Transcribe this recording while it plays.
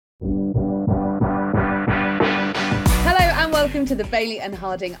Welcome to the Bailey and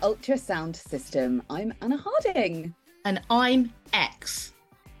Harding Ultrasound System. I'm Anna Harding. And I'm X.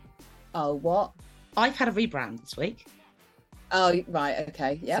 Oh, what? I've had a rebrand this week. Oh, right,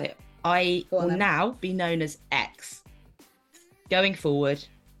 okay, yeah. So I will now be known as X. Going forward,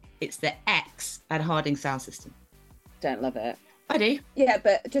 it's the X and Harding sound system. Don't love it. I do. Yeah,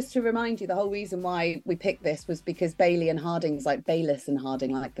 but just to remind you, the whole reason why we picked this was because Bailey and Harding's like Bayliss and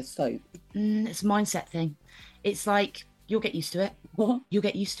Harding, like the soap. It's a mindset thing. It's like, you'll get used to it. What? You'll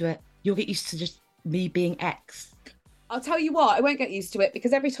get used to it. You'll get used to just me being X. I'll tell you what, I won't get used to it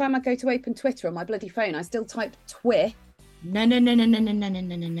because every time I go to open Twitter on my bloody phone, I still type Twi. No.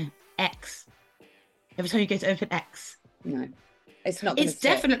 X. Every time you go to open X. No, it's not. It's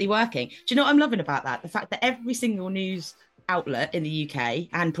definitely working. Do you know what I'm loving about that? The fact that every single news outlet in the UK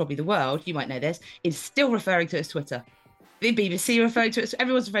and probably the world, you might know this, is still referring to it as Twitter. The BBC referring to it,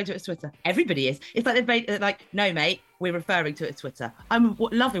 everyone's referring to it as Twitter. Everybody is. It's like they're like, no, mate, we're referring to it as Twitter. I'm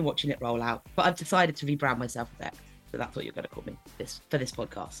loving watching it roll out, but I've decided to rebrand myself with X. So that's what you're going to call me for this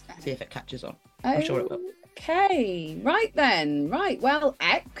podcast. See if it catches on. I'm sure it will. Okay, right then. Right, well,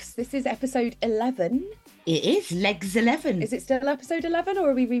 X, this is episode 11. It is Legs 11. Is it still episode 11 or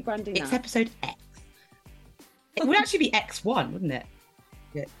are we rebranding It's episode X. It would actually be X1, wouldn't it?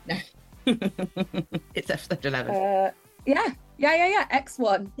 Yeah. No. It's episode 11. Yeah.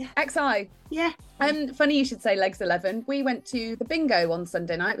 X1. Yeah. XI. Yeah. Funny you should say Legs 11. We went to the bingo on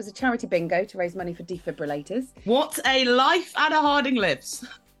Sunday night. It was a charity bingo to raise money for defibrillators. What a life Anna Harding lives.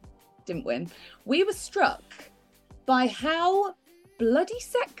 Didn't win. We were struck by how bloody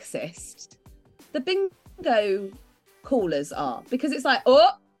sexist the bingo callers are. Because it's like,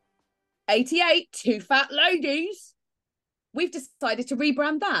 88, two fat ladies. We've decided to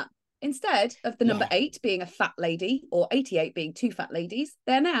rebrand that. Instead of the number 8 being a fat lady or 88 being two fat ladies,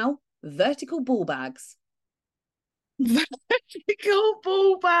 they're now vertical ball bags. Vertical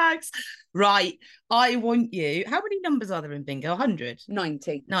ball bags. Right. I want you. How many numbers are there in bingo? 100?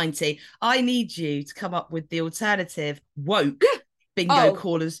 90. 90. I need you to come up with the alternative woke bingo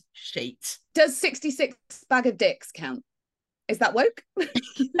callers sheet. Does 66 bag of dicks count? Is that woke?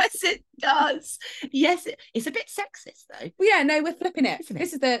 Yes, it does. Yes, it's a bit sexist though. Well, yeah, no, we're flipping it.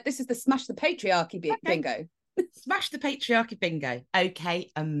 This is the smash the patriarchy bingo. Smash the patriarchy bingo.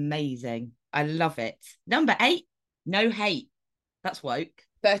 Okay, amazing. I love it. Number 8, no hate. That's woke.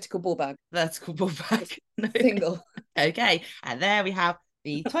 Vertical ball bag. Vertical ball bag. No. Single. Okay, and there we have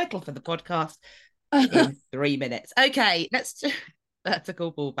the title for the podcast in 3 minutes. Okay, let's. Vertical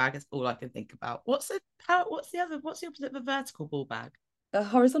ball bag is all I can think about. What's the opposite of a vertical ball bag? A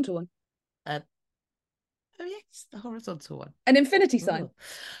horizontal one. Oh yes, the horizontal one. An infinity sign. Ooh.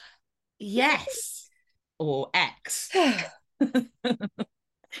 Yes. Or X.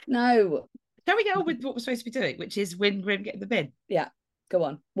 No. Can we get on with what we're supposed to be doing, which is win, Grim, get in the bin? Yeah, go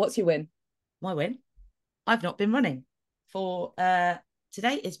on. What's your win? My win? I've not been running. For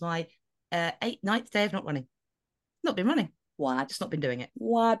today is my 9th day of not running. Not been running. What? Just not been doing it.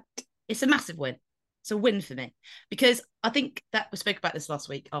 What? It's a massive win. It's a win for me because I think that we spoke about this last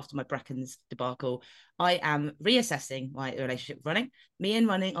week after my Brackens debacle. I am reassessing my relationship with running. Me and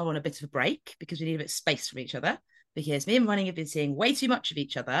running are on a bit of a break because we need a bit of space from each other, because me and running have been seeing way too much of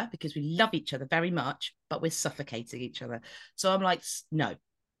each other because we love each other very much, but we're suffocating each other. So I'm like, no,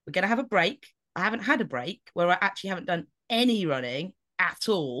 we're going to have a break. I haven't had a break where I actually haven't done any running at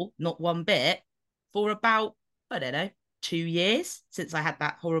all, not one bit, for about, I don't know, 2 years since I had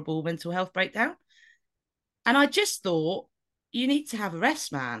that horrible mental health breakdown. And I just thought, you need to have a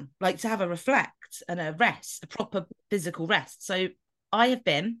rest, man, like to have a reflect and a rest, a proper physical rest. So I have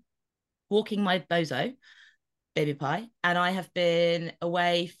been walking my bozo, baby pie, and I have been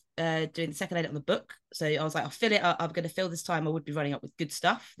away doing the second edit on the book. So I was like, I'll fill it up. I'm going to fill this time. I would be running up with good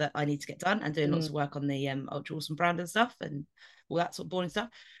stuff that I need to get done and doing lots of work on the Ultra Awesome brand and stuff and all that sort of boring stuff.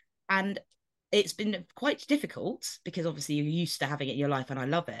 And it's been quite difficult because obviously you're used to having it in your life and I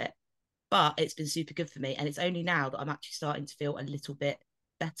love it, but it's been super good for me. And it's only now that I'm actually starting to feel a little bit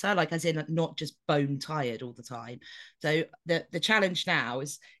better, like as in not just bone tired all the time. So the challenge now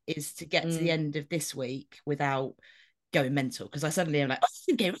is to get to the end of this week without going mental, because I suddenly am like,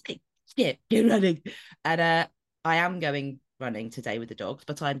 oh, go running. Yeah, go running. And I am going running today with the dogs,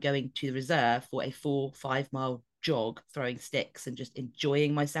 but I'm going to the reserve for a 4-5 mile jog, throwing sticks and just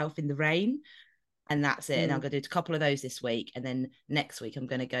enjoying myself in the rain. And that's it. And I'm going to do a couple of those this week. And then next week, I'm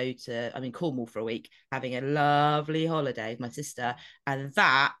going to I'm in Cornwall for a week, having a lovely holiday with my sister. And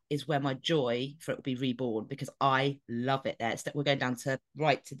that is where my joy for it will be reborn, because I love it there. We're going down to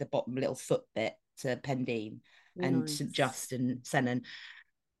right to the bottom little foot bit to Pendine and St Just and Sennen.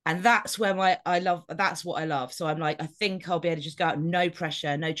 And that's where that's what I love. So I'm like, I think I'll be able to just go out, no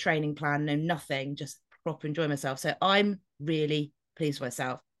pressure, no training plan, no nothing, just proper enjoy myself. So I'm really pleased with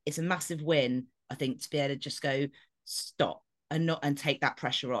myself. It's a massive win, I think, to be able to just go stop and take that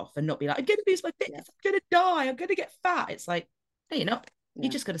pressure off and not be like, I'm gonna lose my fitness, I'm gonna die, I'm gonna get fat. It's like, no, you're not. You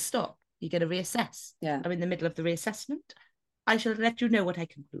just gotta stop. You're gonna reassess. I'm in the middle of the reassessment. I shall let you know what I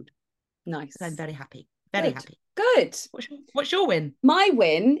conclude. Nice. I'm very happy. Very happy. Good. What's your win? My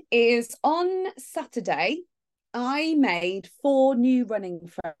win is on Saturday. I made 4 new running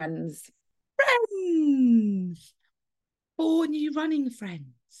friends. 4 new running friends.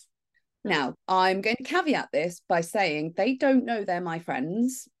 Now, I'm going to caveat this by saying they don't know they're my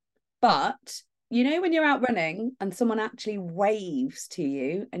friends, but you know when you're out running and someone actually waves to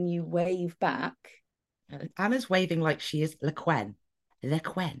you and you wave back. Anna's waving like she is Le Quen,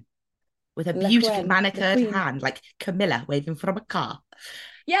 with a beautifully manicured hand, like Camilla waving from a car.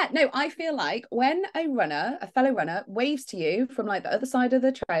 Yeah, no, I feel like when a fellow runner waves to you from like the other side of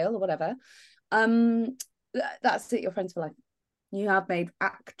the trail or whatever, that's it, you're friends for life. You have made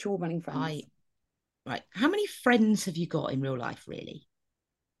actual running friends. Right. How many friends have you got in real life, really?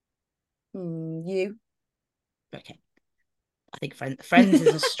 You. Okay. I think friends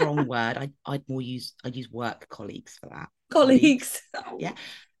is a strong word. I'd use work colleagues for that. Colleagues. Yeah.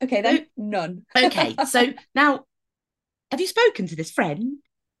 Okay, then none. Okay. So now, have you spoken to this friend?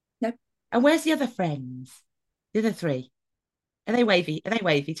 No. And where's the other friends? The other 3? Are they wavy? Are they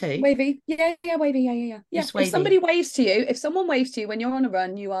wavy too? Wavy. Yeah, wavy. Yeah. If somebody waves to you, if someone waves to you when you're on a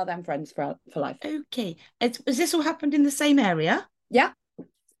run, you are then friends for life. Okay. Has this all happened in the same area? Yeah.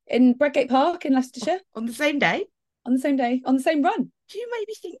 In Bredgate Park in Leicestershire. On the same day? On the same day. On the same run. Do you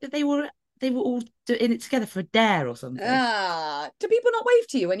maybe think that they were all in it together for a dare or something? Do people not wave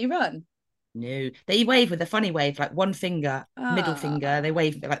to you when you run? No, they wave with a funny wave, like one finger, middle finger. They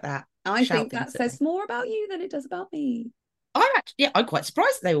wave like that. I think that says more about you than it does about me. I'm quite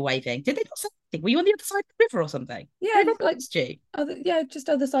surprised they were waving. Did they not say anything? Were you on the other side of the river or something? Yeah, like just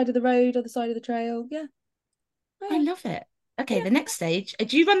other side of the road, other side of the trail. Yeah. I love it. Okay, the next stage.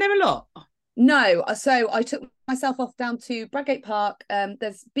 Do you run there a lot? No, so I took myself off down to Bradgate Park.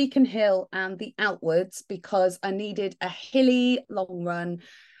 There's Beacon Hill and the Outwards because I needed a hilly long run.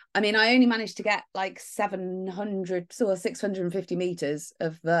 I mean, I only managed to get like 700 or 650 meters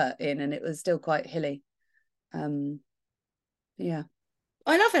of vert in, and it was still quite hilly. Yeah.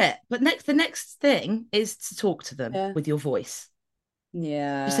 I love it. But the next thing is to talk to them with your voice.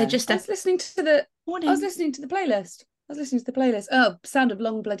 Yeah. So I was listening to the playlist. Oh, Sound of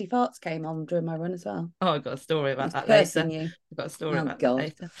Long Bloody Farts came on during my run as well. Oh, I've got a story about that later. I've got a story about that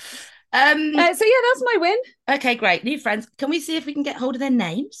later. So yeah, that's my win. Okay, great. New friends. Can we see if we can get hold of their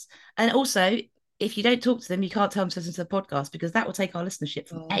names? And also, if you don't talk to them, you can't tell them to listen to the podcast because that will take our listenership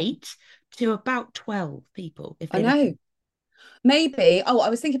from 8 to about 12 people. If they I know. Maybe. I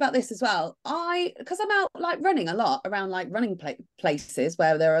was thinking about this as well. Because I'm out like running a lot around like running places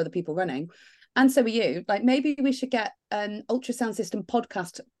where there are other people running. And so are you. Like maybe we should get an ultrasound system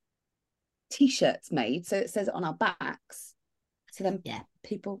podcast t-shirts made so it says it on our backs. So then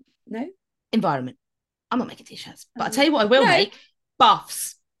people know. Environment. I'm not making t-shirts, but I'll tell you what I will make.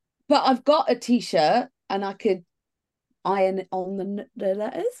 Buffs. But I've got a t-shirt and I could iron it on the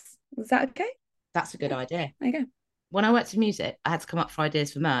letters. Was that okay? That's a good idea. There you go. When I worked in music, I had to come up for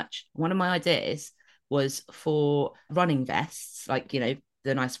ideas for merch. One of my ideas was for running vests, like,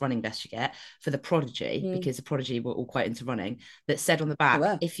 the nice running vest you get for the Prodigy, because the Prodigy were all quite into running, that said on the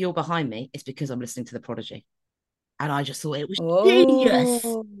back, if you're behind me, it's because I'm listening to the Prodigy. And I just thought it was genius.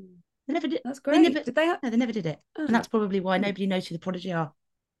 They never did. That's great. Did they? No, they never did it. And that's probably why nobody knows who the Prodigy are.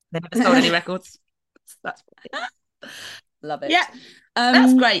 They never sold any records. That's love it. Yeah.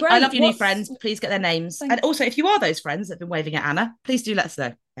 That's great. I love your new friends. Please get their names. Thanks. And also, if you are those friends that have been waving at Anna, please do let us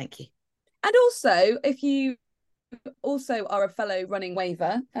know. Thank you. And also, if you also are a fellow running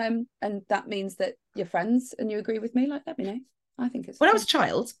waver, and that means that you're friends and you agree with me, like, let me know. I think it's when I was a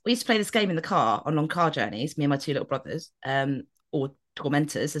child, we used to play this game in the car on long car journeys, me and my 2 little brothers, or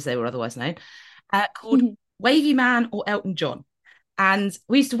tormentors as they were otherwise known, called Wavy Man or Elton John. And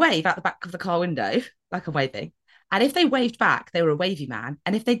we used to wave out the back of the car window like I'm waving, and if they waved back they were a wavy man,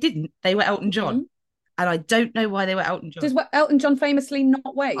 and if they didn't they were Elton John. And I don't know why they were Elton John. Does Elton John famously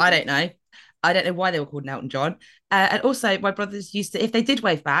not wave? I don't know why they were called Elton John. And also, my brothers used to, if they did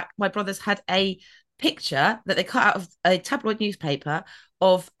wave back, my brothers had a picture that they cut out of a tabloid newspaper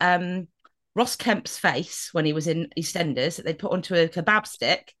of Ross Kemp's face when he was in EastEnders that they'd put onto a kebab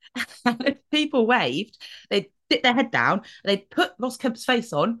stick. And if people waved, they'd sit their head down, they'd put Ross Kemp's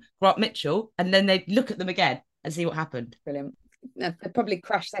face on, Grant Mitchell, and then they'd look at them again and see what happened. Brilliant. No, they probably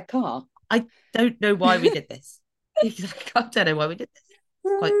crashed their car. I don't know why we did this. I don't know why we did this.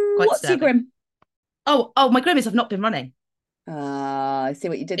 Quite What's your disturbing. grim? Oh, my grim is I've not been running. I see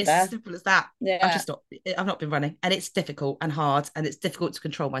what you did It's as there. simple as that. Yeah. I've not been running, and it's difficult and hard, and it's difficult to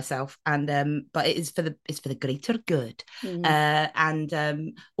control myself. And but it's for the greater good. Mm.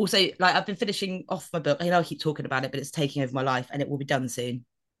 And Also, like, I've been finishing off my book. I keep talking about it, but it's taking over my life, and it will be done soon.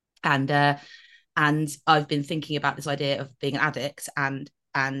 And I've been thinking about this idea of being an addict,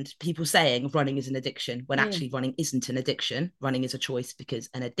 and people saying running is an addiction, when Mm. actually running isn't an addiction. Running is a choice, because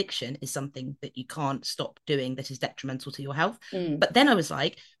an addiction is something that you can't stop doing that is detrimental to your health. Mm. But then I was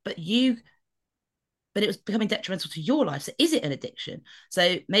like, but it was becoming detrimental to your life. So is it an addiction?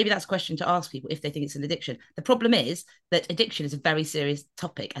 So maybe that's a question to ask people if they think it's an addiction. The problem is that addiction is a very serious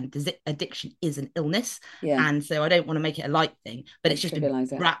topic, and addiction is an illness. Yeah. And so I don't want to make it a light thing, but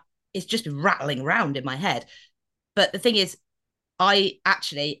Trivialize it. it's just been rattling around in my head. But the thing is, I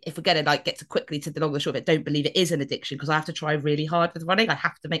actually, if we're going to like get to quickly to the long and short of it, don't believe it is an addiction, because I have to try really hard with running. I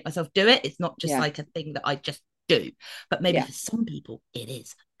have to make myself do it. It's not just Yeah. like a thing that I just do. But maybe Yeah. for some people it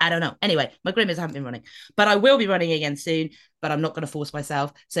is. I don't know. Anyway, my grim is I haven't been running, but I will be running again soon. But I'm not going to force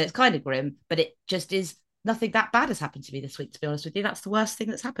myself. So it's kind of grim, but it just is. Nothing that bad has happened to me this week, to be honest with you. That's the worst thing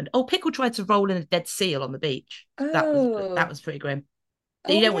that's happened. Oh, Pickle tried to roll in a dead seal on the beach. That Oh, was pretty grim.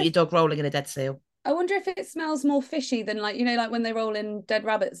 I You don't wonder want if your dog rolling in a dead seal. it smells more fishy than, like, like when they roll in dead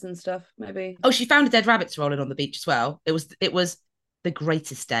rabbits and stuff, maybe. Oh, she found a dead rabbit rolling on the beach as well. It was the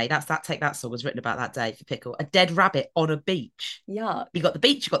greatest day. That song was written about that day for Pickle. A dead rabbit on a beach. Yuck. You got the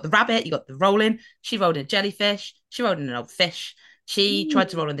beach, you got the rabbit, you got the rolling. She rolled in a jellyfish. She rolled in an old fish. She tried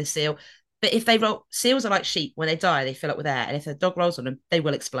to Mm. roll in this seal. But if they roll, seals are like sheep. When they die, they fill up with air. And if a dog rolls on them, they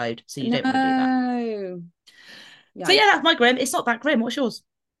will explode. So you don't want to do that. No. So yeah, Yikes. that's my grim. It's not that grim. What's yours?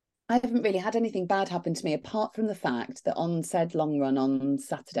 I haven't really had anything bad happen to me apart from the fact that on said long run on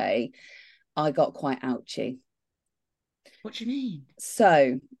Saturday, I got quite ouchy. What do you mean?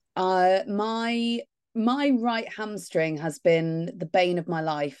 So, my right hamstring has been the bane of my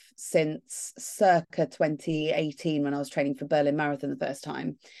life since circa 2018, when I was training for Berlin Marathon the first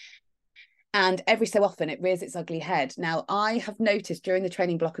time. And every so often it rears its ugly head. Now, I have noticed during the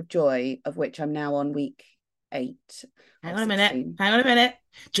training block of joy, of which I'm now on week 8 Hang or on a minute. 16. Hang on a minute.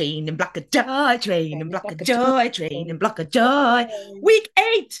 Train and block of joy. Train and block of joy. Train and block of joy. Joy. Week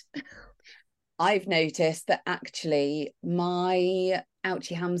 8. I've noticed that actually my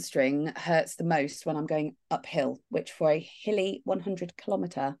ouchie hamstring hurts the most when I'm going uphill, which for a hilly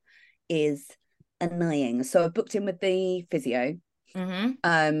 100-kilometer is annoying. So I booked in with the physio,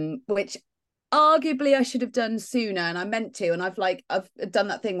 which arguably I should have done sooner, and I meant to. And I've done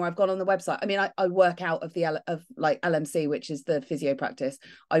that thing where I've gone on the website. I mean, I work out of LMC, which is the physio practice.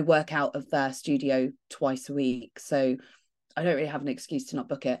 I work out of their studio twice a week, so I don't really have an excuse to not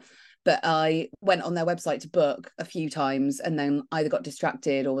book it. But I went on their website to book a few times, and then either got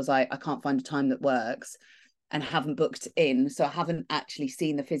distracted or was like, I can't find a time that works, and haven't booked in. So I haven't actually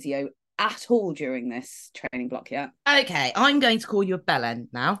seen the physio at all during this training block yet. Okay, I'm going to call you a bellend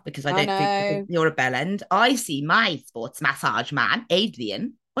now, because I I don't think know. you're a bellend. I see my sports massage man,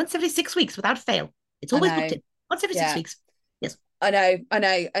 Adrian, once every 6 weeks without fail. It's I always booked know. in. Once every 6 weeks. Yes. I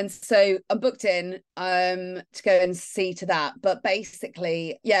know. And so I'm booked in to go and see to that. But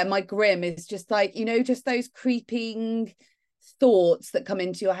basically, yeah, my grim is just like, just those creeping thoughts that come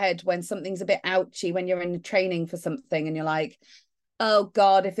into your head when something's a bit ouchy, when you're in training for something and you're like, oh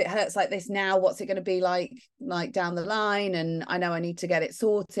God, if it hurts like this now, what's it going to be like down the line? And I know I need to get it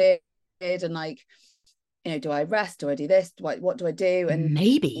sorted, and do I rest? Do I do this? What do I do? And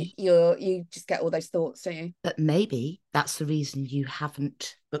Maybe, you just get all those thoughts, don't you? but maybe that's the reason you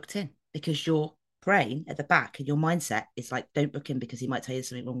haven't booked in, because your brain at the back and your mindset is like, don't book in because he might tell you there's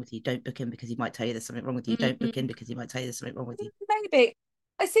something wrong with you. Don't book in because he might tell you there's something wrong with you. Don't book in because he might tell you there's something wrong with you. Maybe.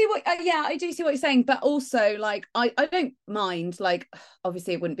 I see what, yeah, I do see what you're saying, but also like I don't mind. Like,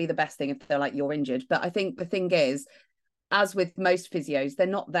 obviously, it wouldn't be the best thing if they're like, you're injured, but I think the thing is, as with most physios, they're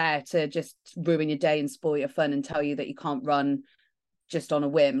not there to just ruin your day and spoil your fun and tell you that you can't run just on a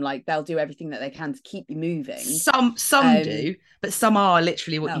whim. Like, they'll do everything that they can to keep you moving. Some do, but some are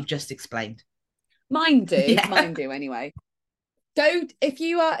literally what you've just explained. Mine do. Yeah. Mine do anyway. Go if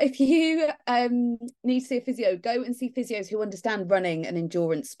you need to see a physio, go and see physios who understand running and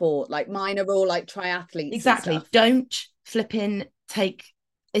endurance sport. Like, mine are all like triathletes. Exactly. Don't flip in, take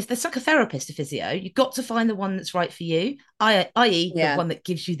it's the psychotherapist, a physio. You've got to find the one that's right for you, i.e. the one that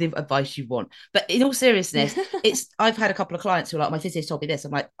gives you the advice you want. But in all seriousness, I've had a couple of clients who are like, my physio told me this.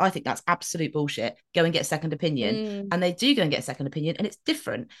 I'm like, I think that's absolute bullshit. Go and get a second opinion. And they do go and get a second opinion, and it's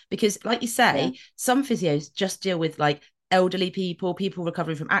different because, like you say, some physios just deal with like elderly people, people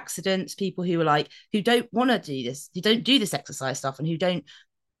recovering from accidents, people who are like, who don't want to do this, who don't do this exercise stuff, and who don't,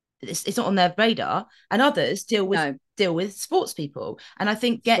 it's not on their radar. And others No, deal with sports people. And I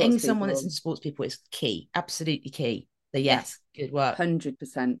think sports getting someone that's people. in sports people is key, absolutely key. So Yeah, yes, good work.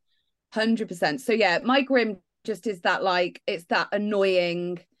 100%. 100%. So yeah, my grim just is that like it's that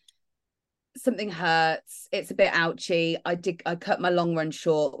annoying something hurts, it's a bit ouchy. I cut my long run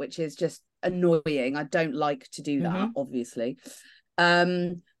short, which is just annoying. I don't like to do that, obviously.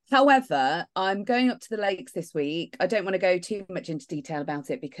 However, I'm going up to the lakes this week. I don't want to go too much into detail about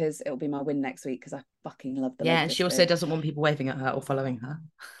it because it'll be my win next week because I fucking love the Yeah, Lake and she District. also doesn't want people waving at her or following her.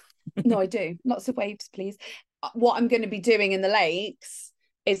 No, I do. Lots of waves, please. What I'm going to be doing in the lakes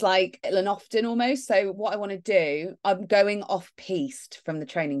is like an often almost. So what I want to do, I'm going off piste from the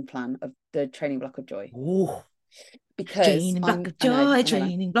training plan of the training block of joy. Ooh. Because Training block of joy,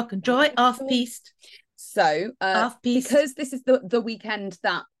 training block of joy, off piste. So off piste. because this is the weekend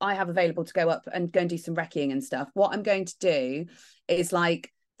that I have available to go up and go and do some recceing and stuff, what I'm going to do is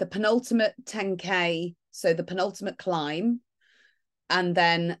like the penultimate 10K, so the penultimate climb, and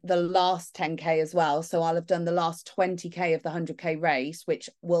then the last 10K as well. So I'll have done the last 20K of the 100K race, which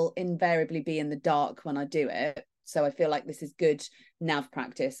will invariably be in the dark when I do it. So I feel like this is good nav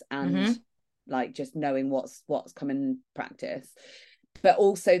practice and like just knowing what's coming in practice. But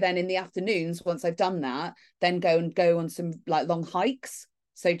also then in the afternoons, once I've done that, then go on some like long hikes.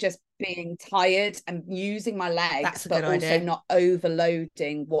 So just being tired and using my legs, but also idea. not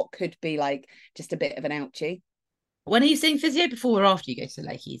overloading what could be like just a bit of an ouchie. When are you seeing physio, before or after you go to the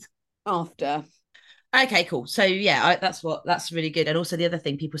Lakeys? After. Okay, cool. So yeah, that's really good. And also the other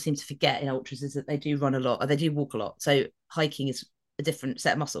thing people seem to forget in ultras is that they do run a lot, or they do walk a lot. So hiking is a different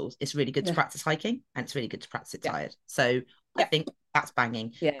set of muscles. It's really good to practice hiking, and it's really good to practice it tired. So I think that's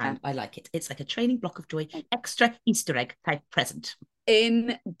banging, and I like it. It's like a training block of joy, extra Easter egg type present.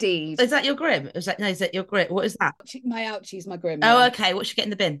 Indeed. Is that your grim? Is that your grim? What is that? My ouchie is my grim. Oh, okay. What should get in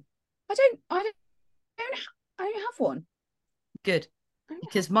the bin? I don't have one. Good,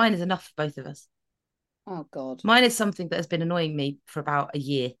 because mine is enough for both of us. Oh God. Mine is something that has been annoying me for about a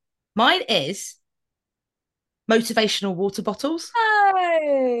year. Mine is motivational water bottles.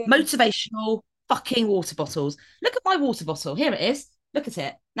 Hey. Motivational fucking water bottles. Look at my water bottle. Here it is. Look at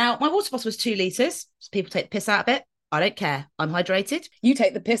it. Now, my water bottle is 2 litres. People take the piss out of it. I don't care. I'm hydrated. You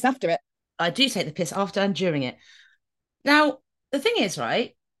take the piss after it. I do take the piss after and during it. Now, the thing is,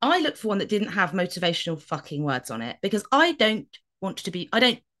 right, I look for one that didn't have motivational fucking words on it because I don't want to be,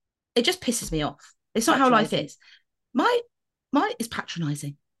 it just pisses me off. It's not how life is. Mine is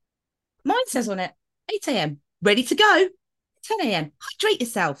patronising. Mine says on it, 8 a.m, ready to go. 10 a.m, hydrate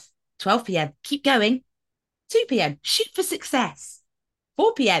yourself. 12 p.m, keep going. 2 p.m, shoot for success.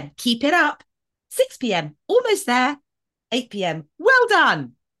 4 p.m, keep it up. 6 p.m, almost there. 8 p.m, well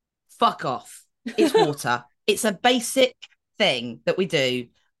done. Fuck off. It's water. It's a basic thing that we do.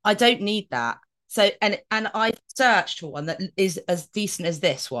 I don't need that. So, and I've searched for one that is as decent as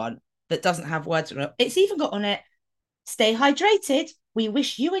this one that doesn't have words on it. It's even got on it, stay hydrated. We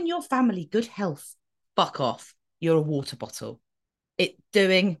wish you and your family good health. Fuck off. You're a water bottle. It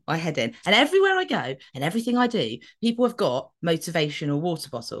doing my head in. And everywhere I go and everything I do, people have got motivational water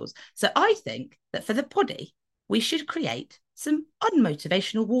bottles. So I think that for the poddy, we should create some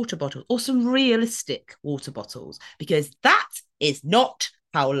unmotivational water bottles or some realistic water bottles, because that is not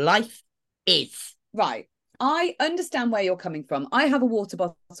how life is. Right. I understand where you're coming from. I have a water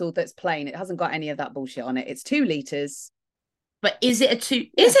bottle that's plain. It hasn't got any of that bullshit on it. It's 2 litres. But is it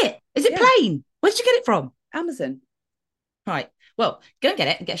Is it plain? Where did you get it from? Amazon. Right. Well, go and get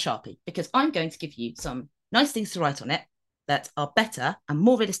it and get a Sharpie, because I'm going to give you some nice things to write on it that are better and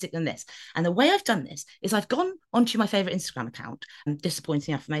more realistic than this. And the way I've done this is I've gone onto my favourite Instagram account,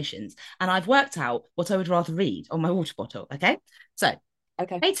 Disappointing Affirmations, and I've worked out what I would rather read on my water bottle. Okay. So,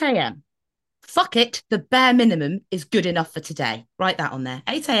 8 a.m. Fuck it, the bare minimum is good enough for today. Write that on there.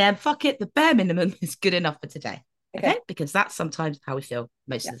 8 a.m. Fuck it, the bare minimum is good enough for today. Okay. Because that's sometimes how we feel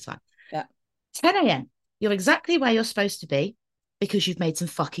most of the time. 10 a.m. You're exactly where you're supposed to be because you've made some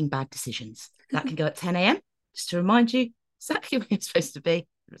fucking bad decisions. That can go at 10 a.m. just to remind you exactly where you're supposed to be,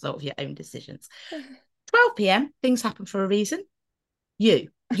 the result of your own decisions. 12 p.m. Things happen for a reason. You're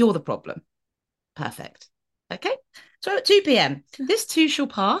the problem. Perfect. Okay. So at 2 p.m. this too shall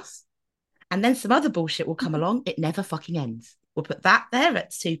pass, and then some other bullshit will come along. It never fucking ends. We'll put that there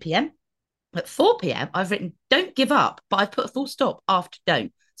at 2 p.m. At 4 p.m. I've written don't give up, but I've put a full stop after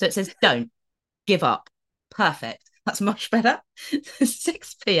don't. So it says don't give up. Perfect. That's much better.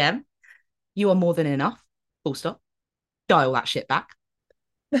 6 p.m. You are more than enough. Full stop. Dial that shit back.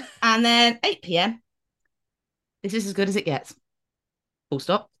 And then 8 p.m. This is as good as it gets. Full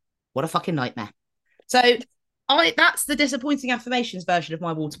stop. What a fucking nightmare. So that's the disappointing affirmations version of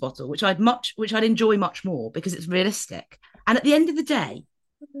my water bottle, which I'd enjoy much more because it's realistic. And at the end of the day,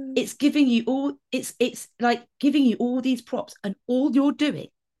 it's giving you all it's like giving you all these props, and all you're doing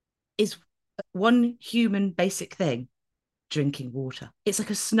is one human basic thing: drinking water. It's like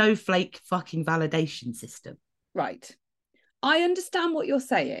a snowflake fucking validation system. Right. I understand what you're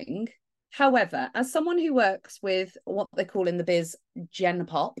saying. However, as someone who works with what they call in the biz Gen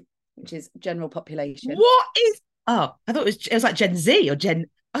Pop, which is general population. What is I thought it was like Gen Z or Gen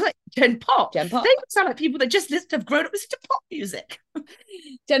I was like Gen Pop. Gen Pop. They sound like people that just have grown up listening to pop music.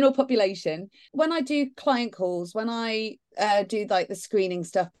 General population. When I do client calls, when I do like the screening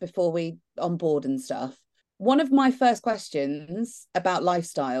stuff before we onboard and stuff, one of my first questions about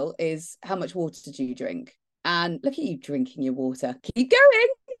lifestyle is how much water do you drink? And look at you drinking your water. Keep going.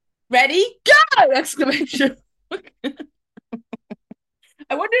 Ready, go! Exclamation.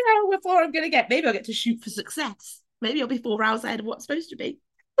 I wonder how far I'm going to get. Maybe I'll get to shoot for success. Maybe I'll be 4 hours ahead of what's supposed to be.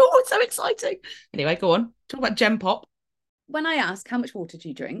 Oh, it's so exciting. Anyway, go on. Talk about Gen Pop. When I ask how much water do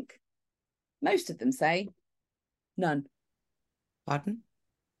you drink, most of them say none. Pardon?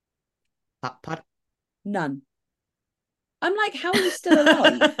 Pardon? None. I'm like, how are you still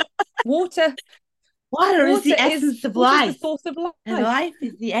alive? Water is the essence of life. Is the source of life. And life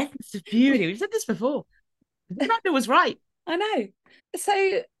is the essence of beauty. We've said this before. Miranda was right. I know.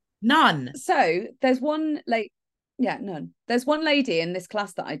 So none. So there's one none. There's one lady in this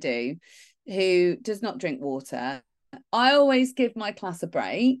class that I do who does not drink water. I always give my class a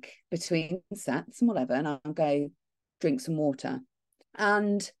break between sets and whatever, and I'll go drink some water.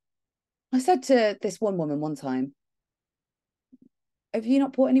 And I said to this one woman one time, have you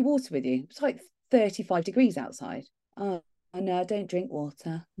not brought any water with you? It's like 35 degrees outside. Oh, no, I don't drink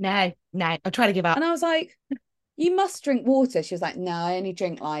water. No, I try to give up. And I was like, you must drink water. She was like, no, I only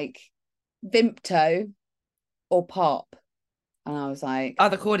drink like Vimto or pop. And I was like,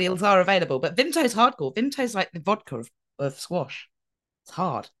 other cordials are available, but Vimto's hardcore. Vimto's like the vodka of squash. It's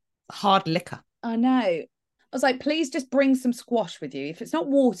hard liquor. I know. I was like, please just bring some squash with you. If it's not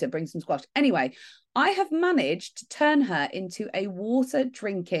water, bring some squash. Anyway, I have managed to turn her into a water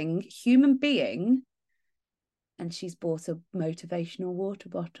drinking human being. And she's bought a motivational water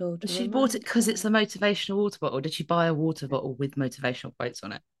bottle. She bought it because it's a motivational water bottle. Or did she buy a water bottle with motivational quotes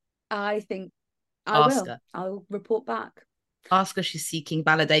on it? I think I will. Her. I'll report back. Ask her she's seeking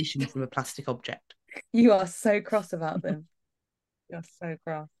validation from a plastic object. You are so cross about them. You're so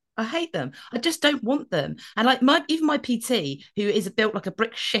cross. I hate them. I just don't want them. And like even my PT, who is built like a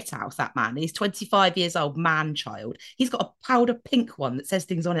brick shithouse, that man, he's 25 years old, man child. He's got a powder pink one that says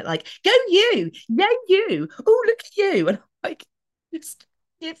things on it like, go you, yeah, you, oh, look at you. And I'm like, just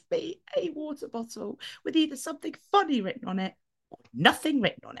give me a water bottle with either something funny written on it or nothing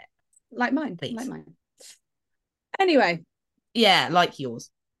written on it. Like mine. Please. Like mine. Anyway. Yeah, like yours.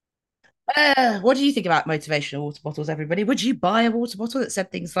 What do you think about motivational water bottles, everybody? Would you buy a water bottle that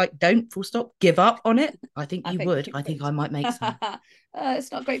said things like "Don't full stop, give up" on it? I think you would. I think I might make some. It's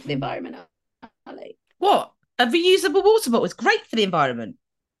not great for the environment, Ali. What? A reusable water bottle is great for the environment.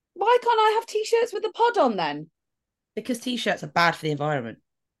 Why can't I have t-shirts with the pod on then? Because t-shirts are bad for the environment.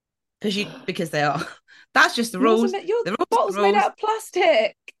 Because they are. That's just the rules. Your bottle's made out of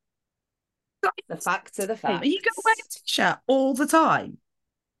plastic. The facts are the facts. Are you going to wear a t-shirt all the time?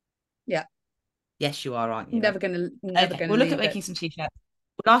 Yeah. Yes, you are, aren't you? Never gonna. We'll look at making some t-shirts.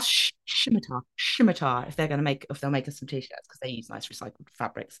 We'll ask Shimitar if they'll make us some t-shirts because they use nice recycled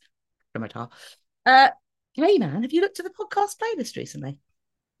fabrics. Shimitar. Hey man, have you looked at the podcast playlist recently?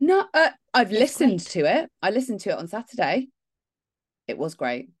 No, I've listened to it. I listened to it on Saturday. It was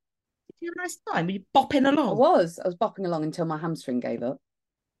great. Did you have a nice time? Were you bopping along? I was bopping along until my hamstring gave up.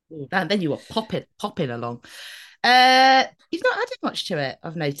 And then you were popping along. You've not added much to it,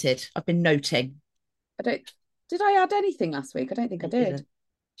 I've noted. I've been noting. Did I add anything last week? I don't think I did.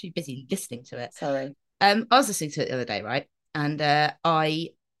 Too busy listening to it. Sorry. I was listening to it the other day, right? And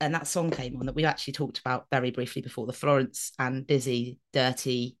that song came on that we actually talked about very briefly before, the Florence and Busy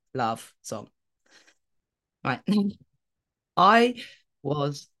Dirty Love song. Right. I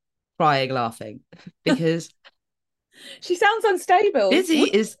was crying laughing because she sounds unstable. Busy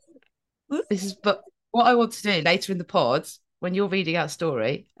is this is but what I want to do later in the pods, when you're reading out a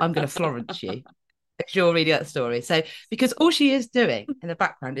story, I'm going to Florence you because you're reading out the story. So because all she is doing in the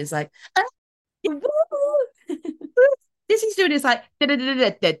background is like, Busy's doing is like, and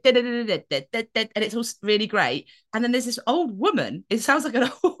it's all really great. And then there's this old woman. It sounds like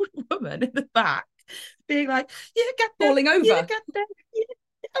an old woman in the back being like, you got falling over. You got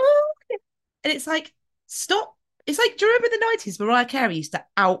and it's like, stop It's like, do you remember the 90s? Mariah Carey used to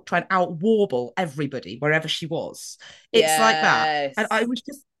try and out warble everybody wherever she was. It's like that. And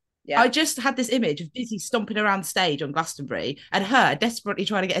Yes. I Yeah. just had this image of Busy stomping around the stage on Glastonbury and her desperately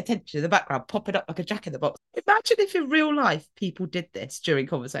trying to get attention in the background, popping up like a jack in the box. Imagine if in real life people did this during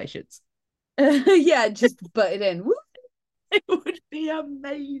conversations. Yeah, just butt it in. Woo. It would be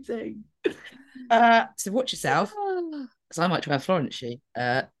amazing. So watch yourself, because I might try a Florence shoe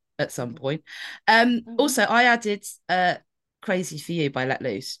at some point. Also, I added Crazy for You by Let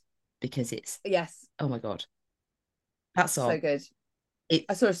Loose because it's, Yes, oh my God, that so song. good. I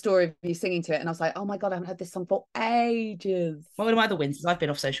It's saw a story of you singing to it, and I was like, "Oh my god, I haven't heard this song for ages." one of my other wins is I've been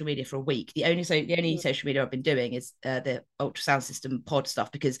off social media for a week. The only social media I've been doing is the ultrasound system pod stuff,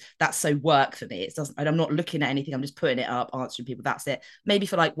 because that's so work for me. It doesn't, and I'm not looking at anything. I'm just putting it up, answering people. That's it. Maybe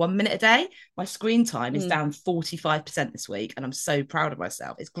for like 1 minute a day. My screen time is down 45% this week, and I'm so proud of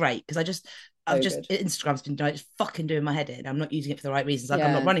myself. It's great because So I've just good. Instagram's been just fucking doing my head in. I'm not using it for the right reasons. Like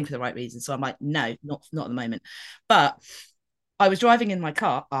I'm not Yeah. running for the right reasons. So I'm like, no, not at the moment. But I was driving in my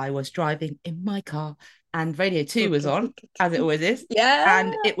car. I was driving in my car, and Radio 2 was on, as it always is. Yeah.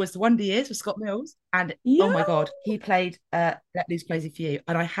 And it was The Wonder Years with Scott Mills. And oh Yeah. my God, he played Let Loose Crazy for You.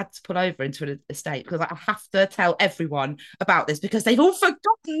 And I had to pull over into an estate because I have to tell everyone about this because they've all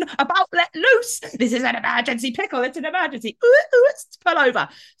forgotten about Let Loose. This is an emergency pickle. It's an emergency. It's pull over.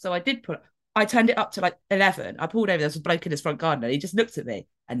 So I turned it up to like 11. I pulled over. There was a bloke in his front garden and he just looked at me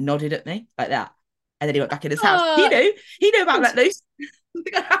and nodded at me like that. And then he went back in his house. Oh, He knew about good. Let Loose.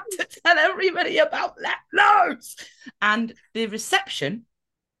 I have to tell everybody about Let Loose. And the reception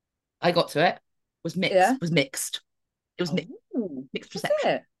I got to it was mixed. Yeah. Was mixed. It was Oh, mixed was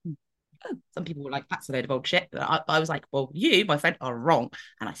reception. it? Oh, Some people were like, "That's a load of old shit." But I was like, "Well, you, my friend, are wrong,"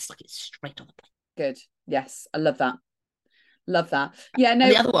 and I stuck it straight on the plate. good. Yes, I love that. Love that. Yeah, And no.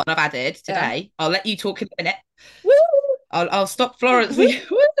 the other one I've added Yeah. today, I'll let you talk in a minute. Woo! I'll stop Florence. Woo!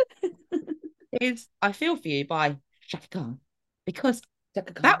 Is "I Feel for You" by Shaka Khan, because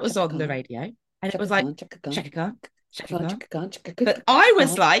Chaka Khan, that was Chaka on the Khan, radio, and it was Chaka like Khan, Chaka Khan, Shaka Khan, Chaka Shaka Khan, Khan. Chaka Khan, But Chaka I was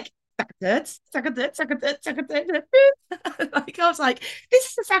Khan. like, like I was like,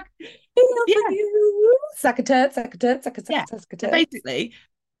 this is a Feel yeah, for you. Suck a turt, suck a turt, suck a yeah. suck a So turt. basically,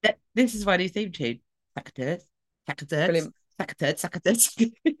 this is my new theme tune. Sackatert, sackatert, Brilliant. sackatert,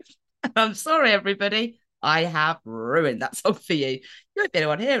 sackatert. I'm sorry, everybody. I have ruined that song for you. You won't be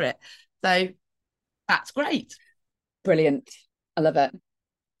able to hear it. So that's great. Brilliant. I love it.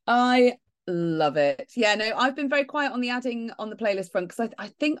 I love it. Yeah, no, I've been very quiet on the adding on the playlist front because I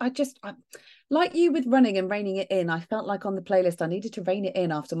think like you with running and reining it in. I felt like on the playlist I needed to rein it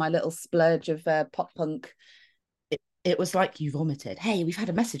in after my little splurge of pop punk. It was like you vomited. Hey, we've had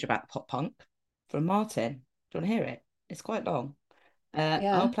a message about pop punk from Martin. Do you want to hear it? It's quite long. I'll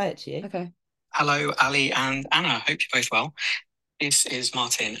Yeah. play it to you. Okay. Hello, Ali and Anna. Hope you're both well. This is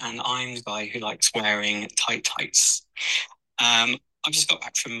Martin, and I'm the guy who likes wearing tight tights. I've just got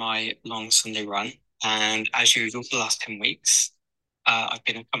back from my long Sunday run, and as usual, for the last 10 weeks, I've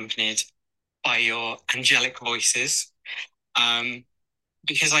been accompanied by your angelic voices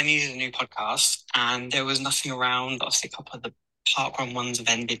because I needed a new podcast, and there was nothing around. Obviously, a couple of the parkrun ones have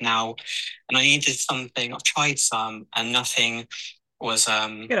ended now, and I needed something. I've tried some, and nothing was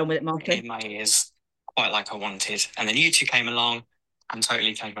Get on with it, Martin. in my ears quite like I wanted. And then you two came along and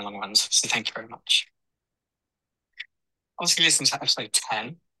totally changed my long runs. So thank you very much. Obviously, listen to episode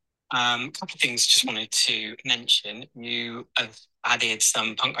 10. A couple of things just wanted to mention. You have added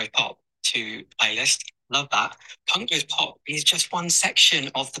some Punk Goes Pop to playlist. Love that. Punk Goes Pop is just one section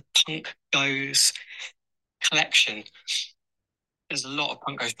of the Punk Goes collection. There's a lot of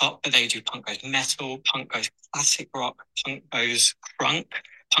Punk Goes Pop, but they do Punk Goes Metal, Punk Goes Classic Rock, Punk Goes Crunk,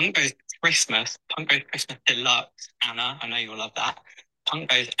 Punk Goes Christmas, Punk Goes Christmas Deluxe. Anna, I know you'll love that. Punk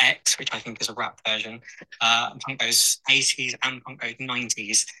Goes X, which I think is a rap version. Punk Goes 80s and Punk Goes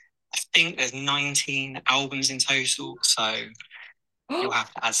 90s. I think there's 19 albums in total, so you'll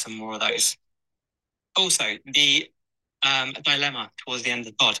have to add some more of those. Also, the dilemma towards the end of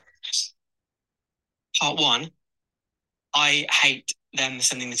the pod. Part 1, I hate them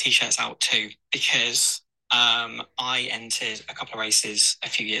sending the t-shirts out too, because I entered a couple of races a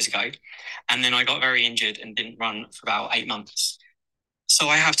few years ago, and then I got very injured and didn't run for about 8 months. So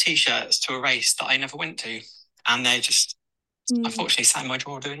I have t-shirts to a race that I never went to, and they're just unfortunately sat in my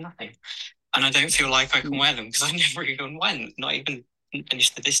drawer doing nothing. And I don't feel like I can wear them because I never even went, not even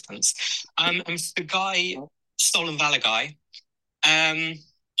finished the distance. And for the guy, Stolen Valor guy, I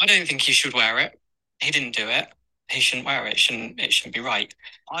don't think he should wear it. He didn't do it. He shouldn't wear it. It shouldn't be right.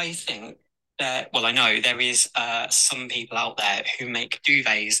 I think I know there is some people out there who make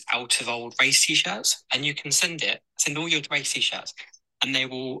duvets out of old race t-shirts, and you can send all your race t-shirts, and they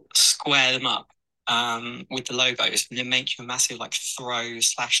will square them up with the logos, and then make you a massive like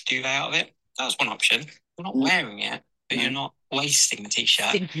throw/duvet out of it. That was one option. You're not wearing it, but you're not wasting the t-shirt.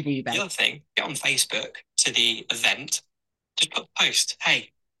 Stinky duvet. The other thing, get on Facebook to the event, just put a post. Hey,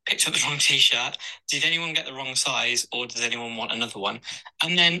 picked up the wrong t-shirt. Did anyone get the wrong size, or does anyone want another one?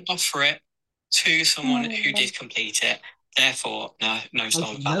 And then offer it to someone who did complete it. Therefore, no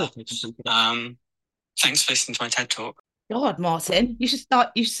stolen valor. Thanks for listening to my TED talk. God, Martin, you should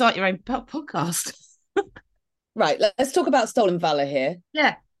start your own podcast. Right, let's talk about stolen valor here.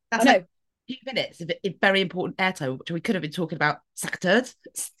 Yeah, that's like 2 minutes of very important airtime, which we could have been talking about secateurs.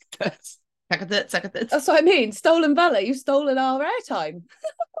 That's what I mean. Stolen valor. You've stolen our airtime.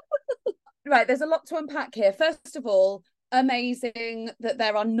 Right, there's a lot to unpack here. First of all, amazing that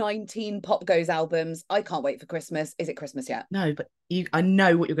there are 19 Pop Goes albums. I can't wait for Christmas. Is it Christmas yet? No, but I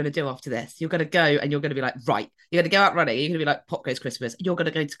know what you're going to do after this. You're going to go and you're going to be like, right, you're going to go out running. You're going to be like, Pop Goes Christmas. You're going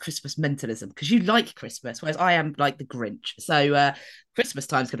to go to Christmas mentalism because you like Christmas, whereas I am like the Grinch. So Christmas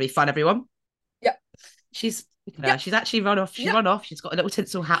time's going to be fun, everyone. Yeah. She's actually run off. Run off. She's got a little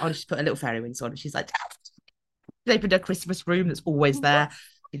tinsel hat on. She's put a little fairy wings on. And she's like, she opened her Christmas room that's always there.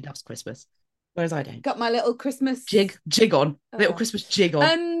 She loves Christmas. Whereas I don't. Got my little Christmas jig on. Little Christmas jig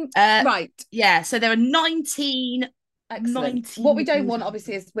on. Right. Yeah. So there are 19. Excellent. 19 what we don't want,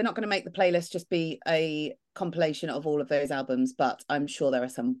 obviously, is we're not going to make the playlist just be a compilation of all of those albums, but I'm sure there are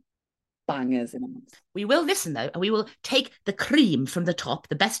some bangers in them. We will listen though, and we will take the cream from the top,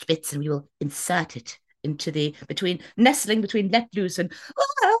 the best bits, and we will insert it into nestling between Let Loose and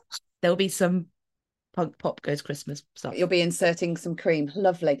there will be some Pop Goes Christmas stuff. You'll be inserting some cream.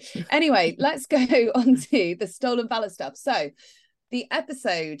 Lovely. Anyway, let's go on to the stolen valor stuff. So the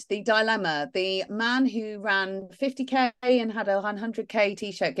episode, the dilemma, the man who ran 50k and had a 100k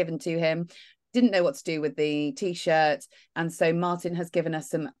t-shirt given to him, didn't know what to do with the t-shirt. And so Martin has given us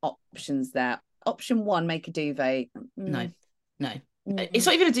some options there. Option 1, make a duvet. No. It's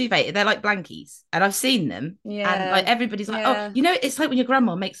not even a duvet. They're like blankies, and I've seen them. Yeah, and like everybody's like, oh, it's like when your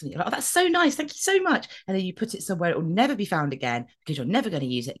grandma makes something. You're like, oh, that's so nice, thank you so much. And then you put it somewhere it will never be found again because you're never going to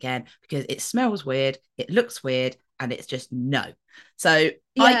use it again because it smells weird, it looks weird, and it's just no. So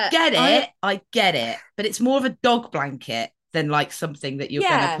I get it, but it's more of a dog blanket than like something that you're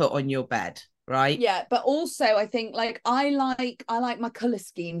going to put on your bed. Right. Yeah, but also I think like I like my color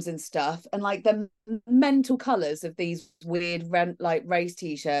schemes and stuff, and like the mental colors of these weird like race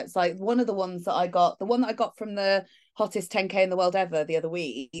t-shirts. Like one of the ones that I got, the one that I got from the hottest 10k in the world ever the other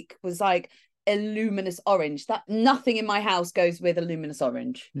week, was like a luminous orange. That nothing in my house goes with a luminous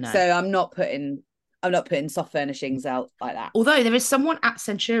orange. No. So I'm not putting soft furnishings out like that. Although there is someone at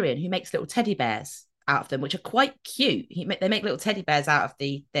Centurion who makes little teddy bears out of them, which are quite cute. They make little teddy bears out of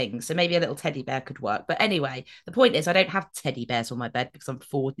the things, so maybe a little teddy bear could work. But anyway, the point is I don't have teddy bears on my bed because I'm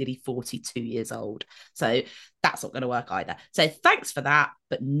nearly 42 years old, so that's not going to work either. So thanks for that,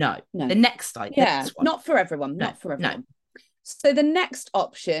 but no. The next one, not for everyone. So the next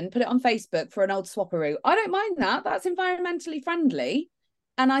option, put it on Facebook for an old swapperoo. I don't mind that. That's environmentally friendly,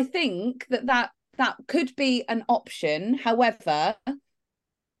 and I think that could be an option. However,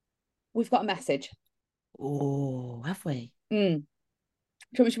 we've got a message. Oh, have we? Do you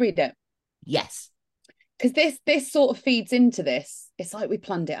want me to read it? Yes. Because this sort of feeds into this. It's like we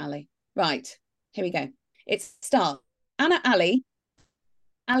planned it, Ali. Right, here we go. It's start. Anna Ali.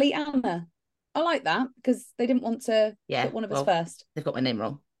 Ali Anna. I like that because they didn't want to put one of us first. They've got my name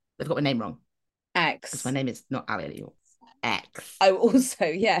wrong. X. Because my name is not Ali anymore. X. Oh, also,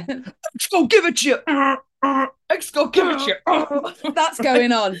 yeah. X go give it to you. X go give it to you. That's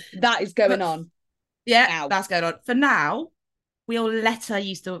going on. That is going on. Yeah, that's going on. For now, we'll let her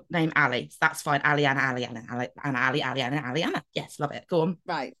use the name Ali. So that's fine. Ali Anna. Yes, love it. Go on.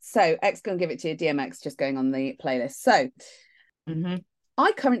 Right. So X gonna give it to you. DMX just going on the playlist. So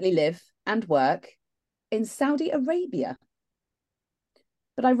I currently live and work in Saudi Arabia,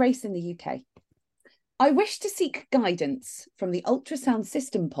 but I race in the UK. I wish to seek guidance from the ultrasound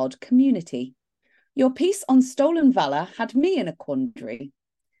system pod community. Your piece on stolen valor had me in a quandary.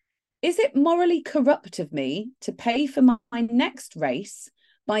 Is it morally corrupt of me to pay for my next race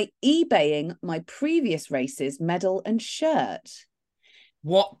by eBaying my previous race's medal and shirt?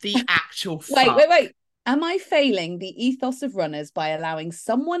 What the actual fuck? Wait. Am I failing the ethos of runners by allowing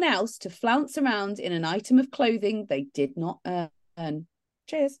someone else to flounce around in an item of clothing they did not earn?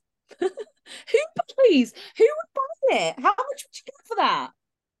 Cheers. Who would buy it? How much would you get for that?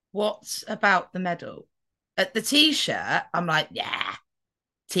 What about the medal? At the t-shirt, I'm like, yeah.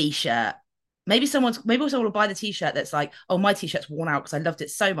 T-shirt, maybe someone will buy the t-shirt that's like, oh, my t-shirt's worn out because I loved it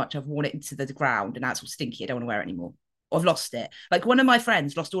so much I've worn it into the ground and now it's all stinky, I don't want to wear it anymore, or I've lost it. Like one of my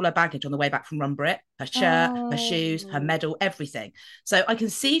friends lost all her baggage on the way back from Runbrit, her shirt, her shoes, her medal, everything. So I can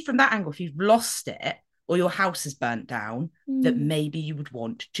see from that angle, if you've lost it or your house is burnt down, that maybe you would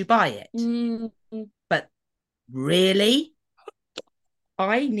want to buy it. But really,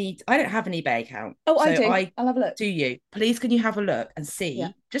 I don't have an eBay account. Oh, I do. I'll have a look. Do you? Please, can you have a look and see? Yeah.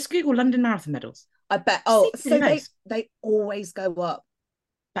 Just Google London Marathon medals. I bet. Oh, so they always go up.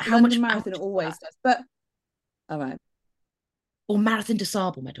 But how London much Marathon always does. But all right. Or Marathon de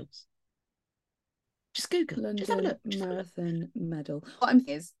Sable medals. Just Google. London just have a look. Marathon medal. What I'm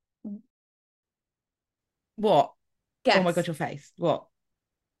thinking is. What? Guess. Oh my God, your face. What?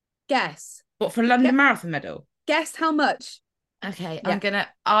 Guess. What, for London Marathon medal? Guess how much? Okay, yeah.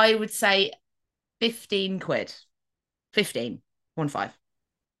 I would say 15 quid. 15. 1-5.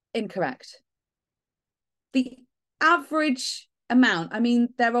 Incorrect. The average amount, I mean,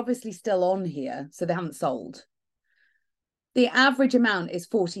 they're obviously still on here, so they haven't sold. The average amount is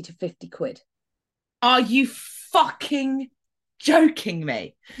 40 to 50 quid. Are you fucking joking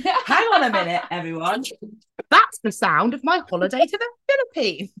me? Hang on a minute, everyone. That's the sound of my holiday to the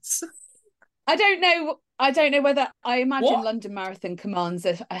Philippines. I don't know whether, I imagine London Marathon commands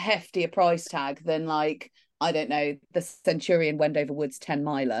a heftier price tag than, like, I don't know, the Centurion Wendover Woods 10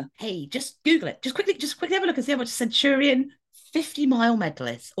 miler. Hey, just Google it. Just quickly have a look and see how much a Centurion 50-mile medal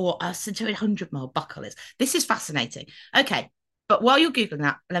is or a Centurion 100-mile buckle is. This is fascinating. Okay, but while you're Googling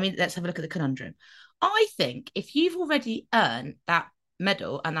that, let's have a look at the conundrum. I think if you've already earned that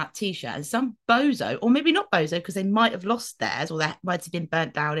medal and that t-shirt and some bozo, or maybe not bozo because they might have lost theirs or they might have been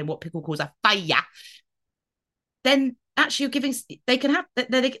burnt down in what people calls a fire, then actually you're giving, they can have,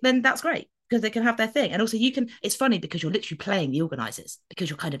 then that's great because they can have their thing. And also it's funny because you're literally playing the organisers because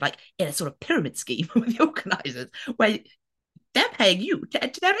you're kind of like in a sort of pyramid scheme with the organisers where they're paying you to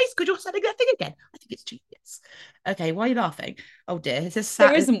enter their race because you're selling their thing again. I think it's genius. Okay, why are you laughing? Oh dear, is this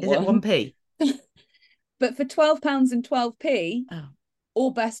sad? Is it 1p? But for £12 and 12p,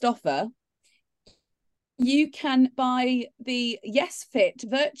 or best offer, you can buy the Yes Fit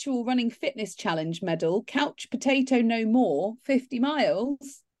Virtual Running Fitness Challenge medal, Couch Potato No More, 50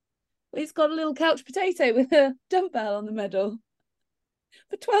 miles. It's got a little couch potato with a dumbbell on the medal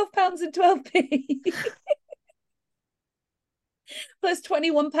for £12 and 12p. Plus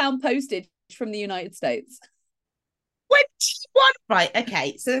 £21 postage from the United States. Which one? Right,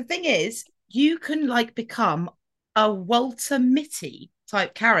 okay. So the thing is, you can like become a Walter Mitty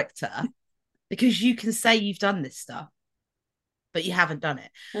type character because you can say you've done this stuff, but you haven't done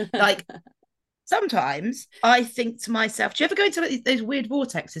it. Like sometimes I think to myself, do you ever go into those weird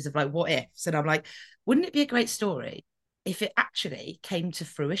vortexes of like what ifs? And I'm like, wouldn't it be a great story if it actually came to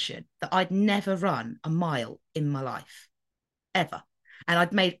fruition that I'd never run a mile in my life, ever, and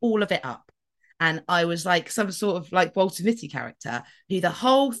I'd made all of it up? And I was like some sort of like Walter Mitty character who the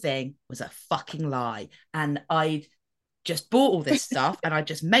whole thing was a fucking lie. And I'd just bought all this stuff and I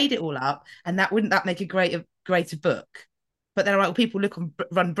just made it all up. And wouldn't that make a greater book? But then like, people look on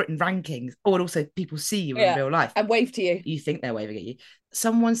Run Britain rankings, or also people see you in real life and wave to you. You think they're waving at you.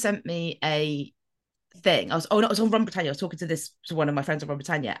 Someone sent me a thing. It was on Run Britannia. I was talking to one of my friends on Run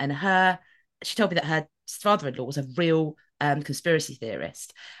Britannia, and she told me that her father-in-law was a real conspiracy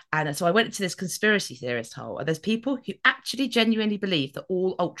theorist. And so I went into this conspiracy theorist hole, and there's people who actually genuinely believe that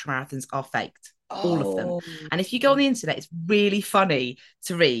all ultramarathons are faked. All of them. And if you go on the internet, it's really funny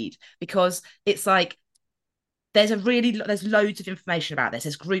to read because it's like there's loads of information about this.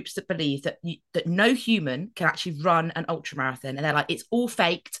 There's groups that believe that no human can actually run an ultramarathon, and they're like, it's all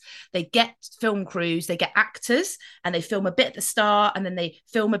faked. They get film crews, they get actors, and they film a bit at the start, and then they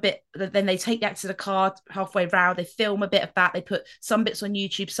film a bit. Then they take the actors to the car halfway round. They film a bit of that. They put some bits on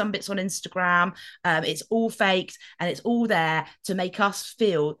YouTube, some bits on Instagram. It's all faked, and it's all there to make us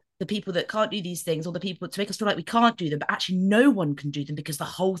feel. The people that can't do these things, or the people to make us feel like we can't do them, but actually no one can do them because the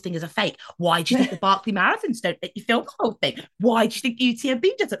whole thing is a fake. Why do you think the Barkley Marathons don't let you film the whole thing? Why do you think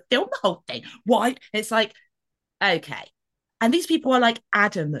UTMB doesn't film the whole thing? Why? It's like, okay. And these people are like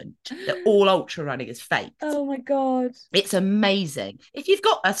adamant that all ultra running is fake. Oh my God. It's amazing. If you've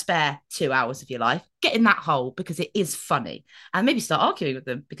got a spare 2 hours of your life, get in that hole because it is funny. And maybe start arguing with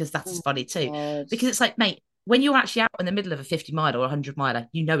them because that's funny too. God. Because it's like, mate, when you're actually out in the middle of a 50 mile or 100 miler,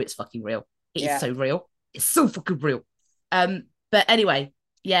 you know it's fucking real. It is so real. It's so fucking real. But anyway,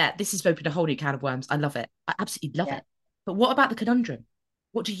 this has opened a whole new can of worms. I love it. I absolutely love it. But what about the conundrum?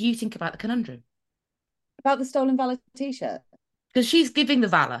 What do you think about the conundrum? About the stolen valor t-shirt? Because she's giving the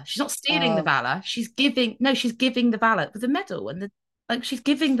valor. She's not stealing the valor. She's giving the valor with the medal and she's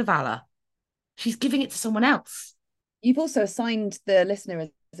giving the valor. She's giving it to someone else. You've also assigned the listener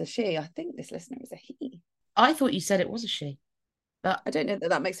as a she. I think this listener is a he. I thought you said it was a she, but I don't know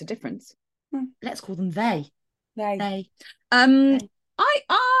that makes a difference. let's call them they. They. They. I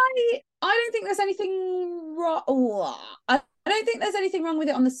don't think there's anything wrong. I don't think there's anything wrong with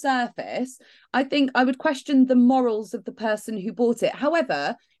it on the surface. I think I would question the morals of the person who bought it.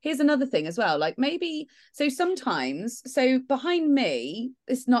 However, here's another thing as well. Like maybe sometimes behind me,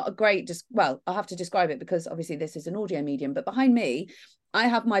 it's not a great well, I'll have to describe it because obviously this is an audio medium, but behind me, I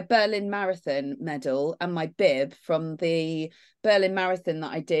have my Berlin Marathon medal and my bib from the Berlin Marathon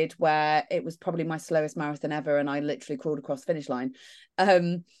that I did, where it was probably my slowest marathon ever, and I literally crawled across the finish line.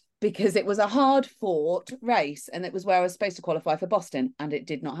 Because it was a hard fought race and it was where I was supposed to qualify for Boston, and it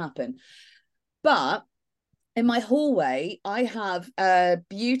did not happen. But in my hallway, I have a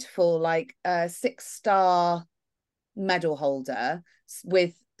beautiful 6-star medal holder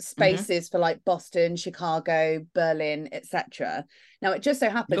with spaces for like Boston, Chicago, Berlin, etc. Now it just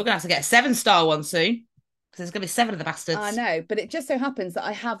so happens you're gonna have to get a 7-star one soon, because there's gonna be 7 of the bastards. I know, but it just so happens that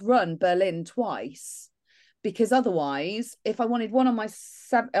I have run Berlin twice, because otherwise, if I wanted one on my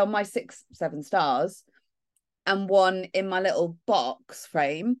 7 stars and one in my little box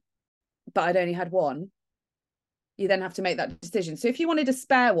frame, but I'd only had one, you then have to make that decision. So if you wanted a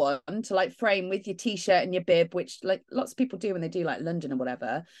spare one to like frame with your t-shirt and your bib, which like lots of people do when they do like London or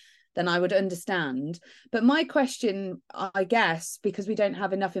whatever, then I would understand. But my question, I guess, because we don't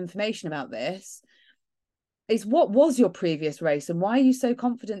have enough information about this, is what was your previous race and why are you so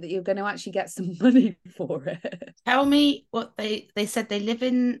confident that you're going to actually get some money for it? Tell me what they said. They live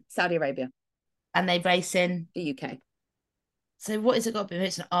in Saudi Arabia and they race in the UK. So what is it got to be?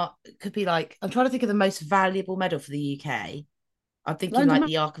 It's an art. It could be like, I'm trying to think of the most valuable medal for the UK. I'm thinking London like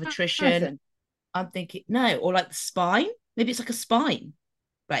the Arc of Attrition. Marathon. I'm thinking no, or like the spine. Maybe it's like a spine,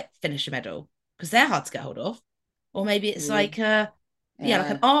 right? Finisher medal, because they're hard to get hold of. Or maybe it's like a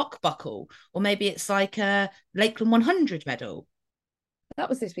like an arc buckle, or maybe it's like a Lakeland 100 medal. That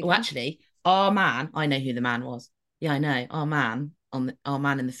was this weekend. Well, actually, our man, I know who the man was. Yeah, I know our man our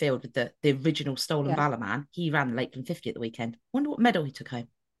man in the field with the original stolen valor man. He ran the Lakeland 50 at the weekend. Wonder what medal he took home.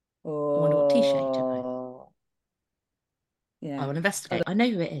 I wonder what t-shirt he took home. Yeah, I will investigate. I know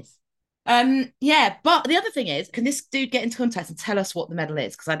who it is. Yeah, but the other thing is, can this dude get into contact and tell us what the medal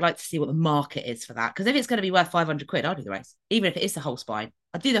is? Because I'd like to see what the market is for that. Because if it's going to be worth 500 quid, I'll do the race. Even if it is the whole spine,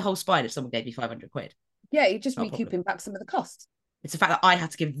 I'd do the whole spine if someone gave me 500 quid. Yeah, you're just recouping back some of the costs. It's the fact that I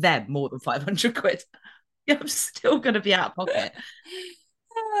had to give them more than 500 quid. Yeah, I'm still going to be out of pocket.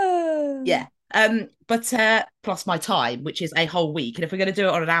 Yeah. But plus my time, which is a whole week. And if we're going to do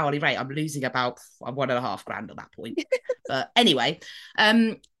it on an hourly rate, I'm losing about $1.5 grand at that point. But anyway,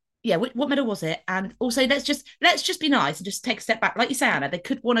 yeah, what medal was it? And also let's just be nice and just take a step back. Like you say, Anna, they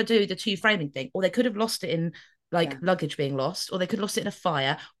could want to do the 2 framing thing, or they could have lost it in luggage being lost, or they could have lost it in a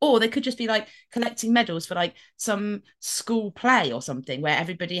fire, or they could just be like collecting medals for like some school play or something where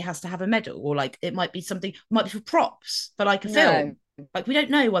everybody has to have a medal, or like it might be for props for like a film. Like we don't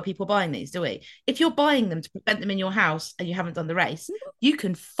know why people are buying these, do we? If you're buying them to prevent them in your house and you haven't done the race, you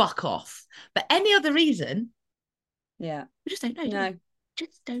can fuck off. But any other reason, we just don't know. No,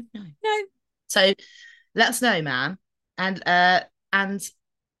 just don't know. No. So let us know, man. And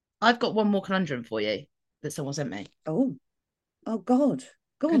I've got one more conundrum for you that someone sent me. Oh God.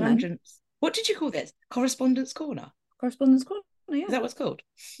 Go on then. What did you call this? Correspondence corner? Correspondence corner, yeah. Is that what it's called?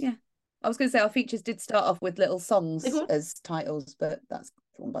 Yeah. I was going to say our features did start off with little songs as titles, but that's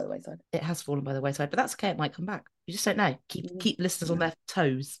fallen by the wayside. It has fallen by the wayside, but that's okay. It might come back. You just don't know. Keep listeners on their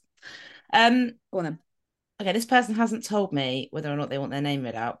toes. Go on then. Okay, this person hasn't told me whether or not they want their name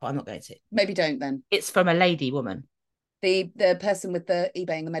read out, but I'm not going to. Maybe don't then. It's from a woman. The person with the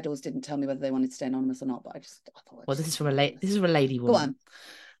eBaying the medals didn't tell me whether they wanted to stay anonymous or not, but I thought. Well, this is from a lady woman. Go on.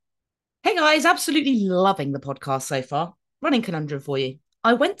 Hey guys, absolutely loving the podcast so far. Running conundrum for you.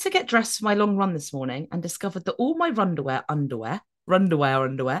 I went to get dressed for my long run this morning and discovered that all my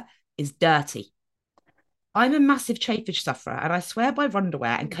underwear is dirty. I'm a massive chafage sufferer, and I swear by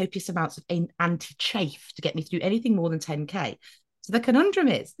underwear and copious amounts of anti-chafe to get me through anything more than 10k. So the conundrum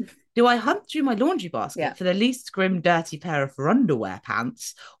is, do I hunt through my laundry basket for the least grim dirty pair of underwear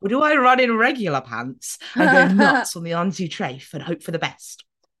pants, or do I run in regular pants and go nuts on the anti-chafe and hope for the best?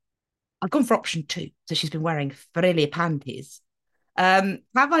 I've gone for option 2, so she's been wearing frilly panties. Have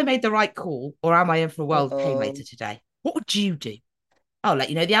I made the right call, or am I in for a world of pain later today? What would you do? I'll let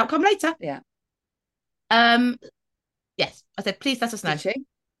you know the outcome later. Yeah. Yes, I said, please let us know.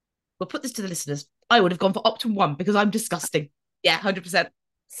 We'll put this to the listeners. I would have gone for option 1 because I'm disgusting. Yeah, 100%.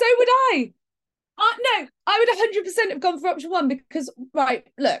 So would I. No, I would 100% have gone for option 1 because, right.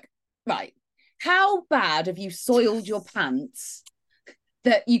 how bad have you soiled your pants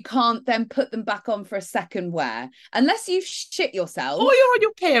that you can't then put them back on for a second wear? Unless you've shit yourself. Or you're on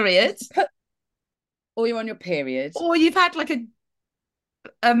your period. Or you're on your period. Or you've had like an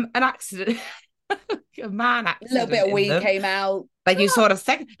accident. A man accident. A little bit of wee came out. Like you saw a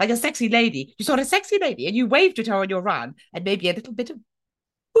sexy lady. You saw a sexy lady and you waved at her on your run and maybe a little bit of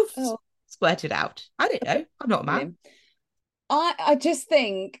oof squirted out. I don't know. I'm not a man. I just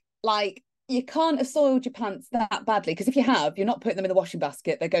think like you can't have soiled your pants that badly, because if you have, you're not putting them in the washing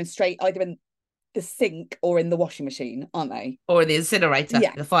basket. They're going straight either in the sink or in the washing machine, aren't they? Or in the incinerator,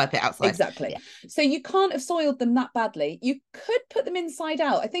 the fire pit outside. Exactly. Yeah. So you can't have soiled them that badly. You could put them inside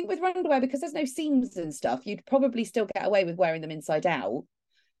out. I think with underwear, because there's no seams and stuff, you'd probably still get away with wearing them inside out.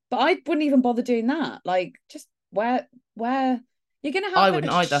 But I wouldn't even bother doing that. Like, just wear you're gonna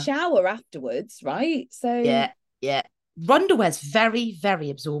have a shower afterwards, right? So yeah. Underwear's very, very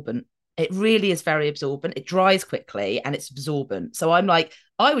absorbent. It really is very absorbent. It dries quickly and it's absorbent. So I'm like,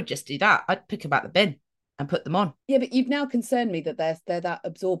 I would just do that. I'd pick them out the bin and put them on. Yeah, but you've now concerned me that they're that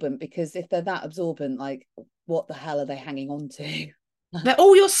absorbent, because if they're that absorbent, like, what the hell are they hanging on to? They're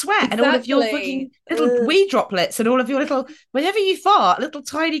all your sweat and all of your fucking little wee droplets and all of your little, whenever you fart, little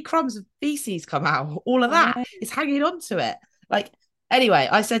tiny crumbs of feces come out. All of that is hanging on to it. Like, anyway,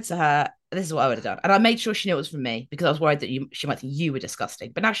 I said to her, this is what I would have done. And I made sure she knew it was from me, because I was worried that she might think you were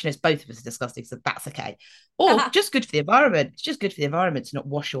disgusting. But now she knows both of us are disgusting, so that's okay. Or just good for the environment. It's just good for the environment to not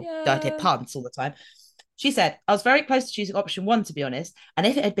wash your dirty pants all the time. She said, I was very close to choosing option 1, to be honest. And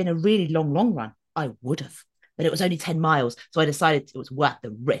if it had been a really long, long run, I would have. But it was only 10 miles. So I decided it was worth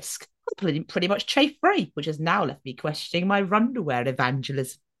the risk. I'm pretty much chafe free, which has now left me questioning my underwear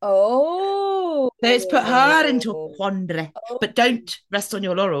evangelism. Oh. So it's put her into a quandary. But don't rest on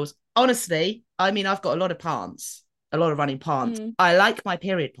your laurels. Honestly, I mean, I've got a lot of pants, a lot of running pants. I like my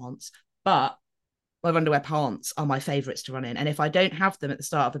period pants, but my underwear pants are my favourites to run in. And if I don't have them at the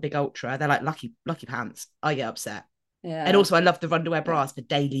start of a big ultra, they're like lucky pants. I get upset. Yeah. And also I love the underwear bras for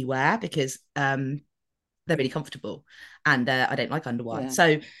daily wear, because they're really comfortable, and I don't like underwear.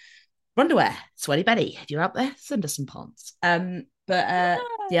 So underwear, Sweaty Betty, if you're out there, send us some pants.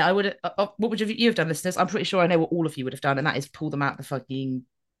 Yeah, I would. What would you have done, listeners? I'm pretty sure I know what all of you would have done, and that is pull them out the fucking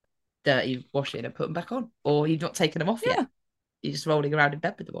dirty washing and put them back on. Or you've not taken them off yet. You're just rolling around in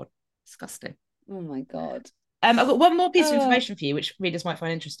bed with them on. Disgusting. Oh my god. I've got one more piece of information for you, which readers might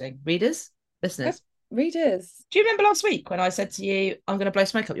find interesting. Listeners. Readers. Do you remember last week when I said to you, I'm going to blow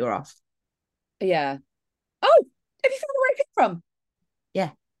smoke up your ass? Yeah. Oh, have you found where it came from? Yeah.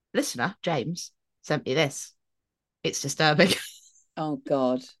 Listener, James, sent me this. It's disturbing. Oh,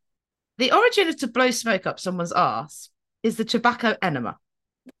 God. The origin of to blow smoke up someone's ass is the tobacco enema.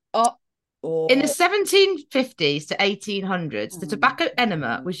 In the 1750s to 1800s, the tobacco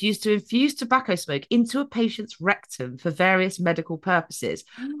enema was used to infuse tobacco smoke into a patient's rectum for various medical purposes,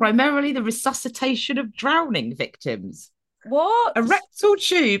 primarily the resuscitation of drowning victims. What? A rectal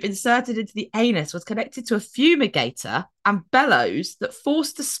tube inserted into the anus was connected to a fumigator and bellows that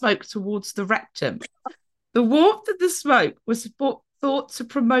forced the smoke towards the rectum. The warmth of the smoke was thought to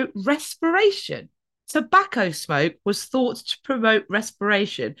promote respiration. Tobacco smoke was thought to promote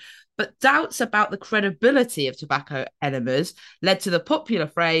respiration, but doubts about the credibility of tobacco enemas led to the popular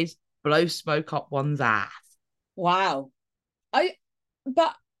phrase, blow smoke up one's ass. Wow.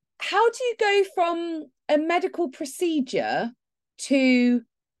 But how do you go from a medical procedure to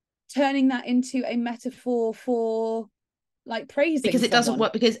turning that into a metaphor for like praising because it doesn't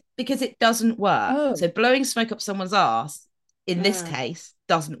work because it doesn't work. So blowing smoke up someone's ass in this case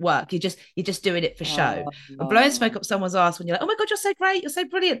doesn't work. You're just doing it for show. But blowing smoke up someone's ass when you're like, oh my god, you're so great, you're so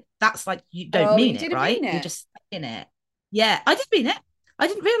brilliant, that's like you don't mean it, right? You're just saying it. Yeah, I did mean it. I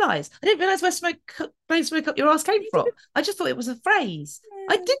didn't realise where blowing smoke up your ass came from. I just thought it was a phrase.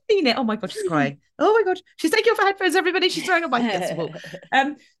 I did mean it. Oh my god, she's crying. Oh my god, she's taking off her headphones, everybody. She's throwing up my decibel.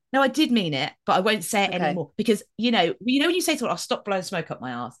 No, I did mean it, but I won't say it anymore, because you know when you say to her, I'll stop blowing smoke up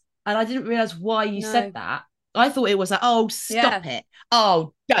my ass, and I didn't realise why you said that. I thought it was like, oh, stop it.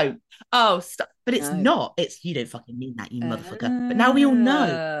 Oh, don't. Oh, stop. But it's not. It's you don't fucking mean that, you motherfucker. But now we all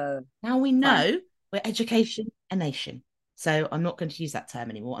know. Now we know we're education a nation. So I'm not going to use that term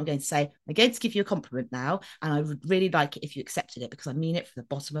anymore. I'm going to say, I'm going to give you a compliment now, and I would really like it if you accepted it, because I mean it from the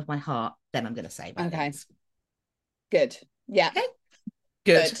bottom of my heart. Then I'm going to say my things. Good. Yeah. Okay.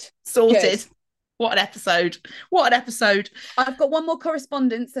 Good. Sorted. Good. What an episode. I've got one more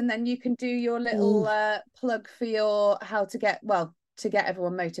correspondence, and then you can do your little plug for your how to get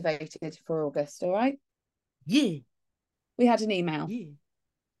everyone motivated for August. All right? Yeah. We had an email. Yeah.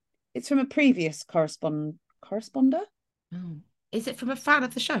 It's from a previous corresponder. Oh. Is it from a fan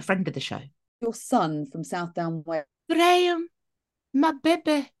of the show, friend of the show? your son from South Down Wales? Graham, my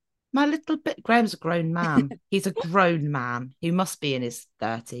baby, my little bit. Graham's a grown man. He's a grown man who must be in his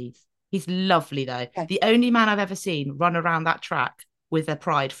 30s. He's lovely, though. Okay. The only man I've ever seen run around that track with a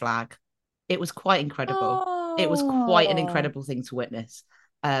pride flag. It was quite incredible. It was quite an incredible thing to witness.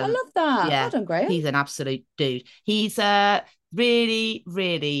 I love that. Yeah, Well done, Graham. he's an absolute dude. He's really,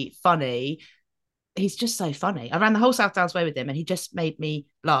 really funny. He's just so funny. I ran the whole South Downs Way with him, and he just made me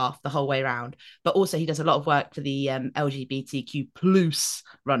laugh the whole way around. But also, he does a lot of work for the LGBTQ plus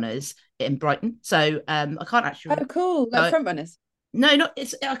runners in Brighton. So I can't actually. Oh, cool! Like front runners. No, not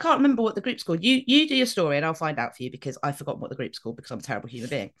it's. I can't remember what the group's called. You do your story, and I'll find out for you because I've forgotten what the group's called because I'm a terrible human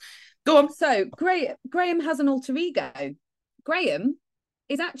being. Go on. So Graham has an alter ego. Graham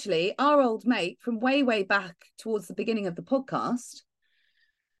is actually our old mate from way, way back towards the beginning of the podcast.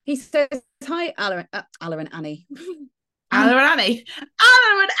 He says, hi, Alla and Annie. Alla and Annie.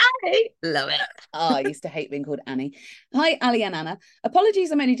 Alla and Annie. Love it. Oh, I used to hate being called Annie. Hi, Ali and Anna. Apologies,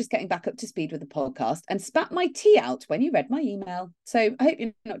 I'm only just getting back up to speed with the podcast and spat my tea out when you read my email. So I hope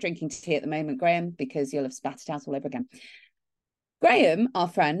you're not drinking tea at the moment, Graham, because you'll have spat it out all over again. Graham, our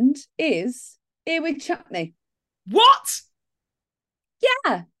friend, is earwig chutney. What?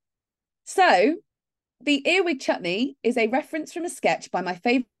 Yeah. So the earwig chutney is a reference from a sketch by my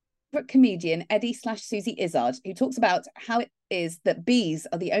favourite comedian, Eddie/Susie Izzard, who talks about how it is that bees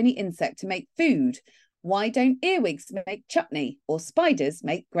are the only insect to make food. Why don't earwigs make chutney or spiders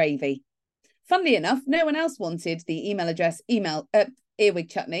make gravy? Funnily enough, no one else wanted the email address earwig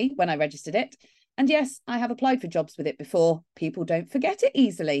chutney when I registered it. And yes, I have applied for jobs with it before. People don't forget it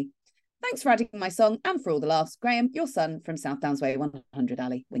easily. Thanks for adding my song and for all the laughs. Graham, your son from South Downs Way 100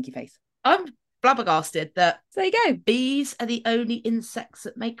 Alley. Winky face. I'm flabbergasted that so there you go. Bees are the only insects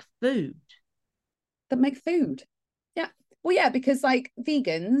that make food. That make food. Yeah. Well, yeah, because like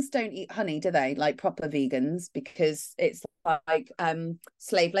vegans don't eat honey, do they? Like proper vegans, because it's like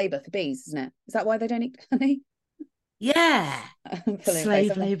slave labor for bees, isn't it? Is that why they don't eat honey? Yeah.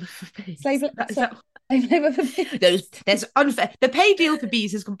 Slave labor for bees. Slave labor for bees. There's unfair. The pay deal for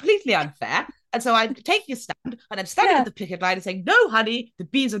bees is completely unfair. And so I'm taking a stand and I'm standing at the picket line and saying, no, honey, the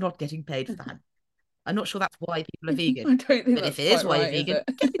bees are not getting paid for that. I'm not sure that's why people are vegan. I don't think but if it is why you're vegan,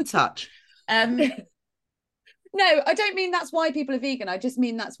 get in touch. No, I don't mean that's why people are vegan. I just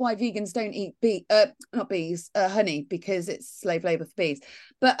mean that's why vegans don't eat honey, because it's slave labor for bees.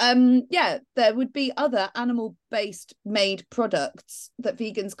 But yeah, there would be other animal-based made products that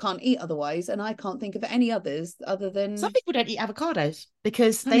vegans can't eat otherwise, and I can't think of any others other than some people don't eat avocados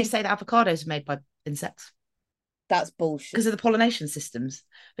because they say that avocados are made by insects. That's bullshit. Because of the pollination systems.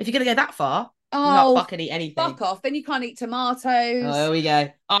 But if you're going to go that far, not fucking eat anything. Fuck off. Then you can't eat tomatoes. Oh, there we go.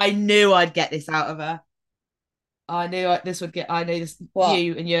 I knew I'd get this out of her. I knew this would get. I knew this. What?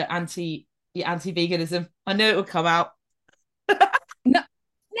 You and your anti-veganism. I knew it would come out. No,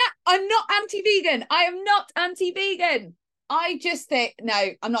 I'm not anti-vegan. I am not anti-vegan. I just think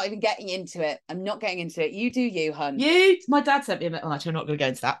I'm not even getting into it. I'm not getting into it. You do you, hun. My dad sent me a. Oh, actually, I'm not going to go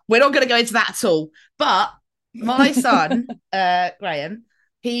into that. We're not going to go into that at all. But my son, Graham,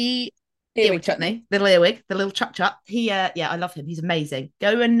 earwig chutney, little earwig, the little chut. I love him. He's amazing.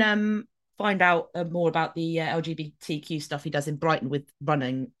 Go and find out more about the LGBTQ stuff he does in Brighton with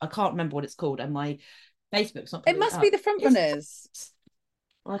running. I can't remember what it's called, and my Facebook's not. It must be the front runners.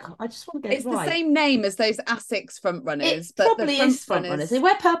 I just want to get it right. It's the same name as those Asics front runners. It probably is front runners. They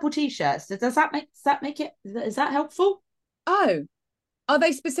wear purple t-shirts. Does that make it? Is that helpful? Oh, are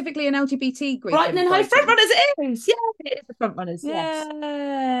they specifically an LGBT group? Brighton and High front runners. It is. Yeah, it is the front runners. Yeah,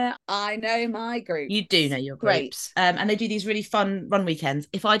 yes. I know my group. You do know your groups. And they do these really fun run weekends.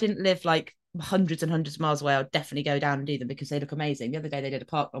 If I didn't live like hundreds and hundreds of miles away, I'd definitely go down and do them because they look amazing. The other day they did a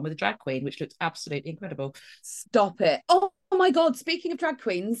park run with a drag queen, which looked absolutely incredible. Stop it. Oh my God. Speaking of drag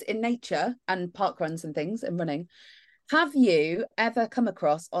queens in nature and park runs and things and running, have you ever come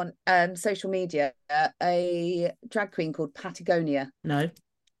across on social media a drag queen called Patagonia? No.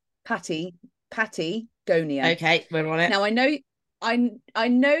 Patagonia. Okay, we're on it. Now I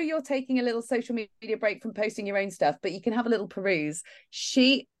know you're taking a little social media break from posting your own stuff, but you can have a little peruse.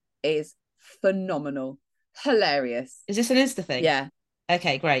 She is phenomenal, hilarious. Is this an Insta thing? Yeah.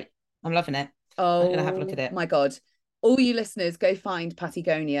 Okay, great. I'm loving it. Oh, I'm gonna have a look at it. My God, all you listeners, go find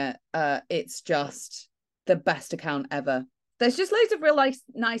Patagonia. It's just the best account ever. There's just loads of real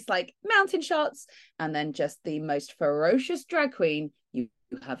nice like mountain shots, and then just the most ferocious drag queen you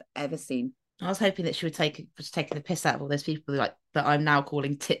have ever seen. I was hoping that she would taking the piss out of all those people like that I'm now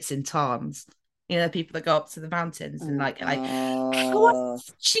calling tits in tarns. You know, the people that go up to the mountains and what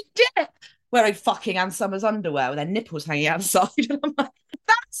she did, wearing fucking Ann Summers underwear with their nipples hanging outside. And I'm like,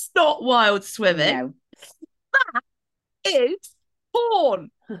 That's not wild swimming. No. Is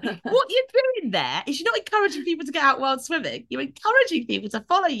porn. What you're doing there is you're not encouraging people to get out wild swimming. You're encouraging people to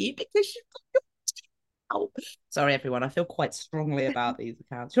follow you because you've got your Sorry, everyone. I feel quite strongly about these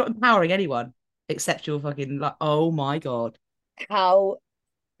accounts. You're not empowering anyone except your fucking like. Oh my god, how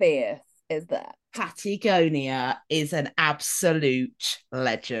fierce is that? Patagonia is an absolute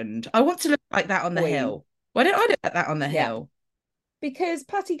legend. I want to look like that on the Queen. hill. Why don't I look like that on the hill? Because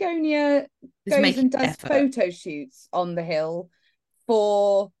Patagonia Just goes making and does effort. photo shoots on the hill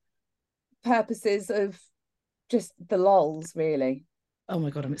for purposes of just the lols, really. Oh my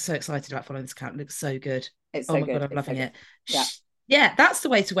god, I'm so excited about following this account. It looks so good. It's so Oh my good. god, I'm loving it. Yeah. Yeah, that's the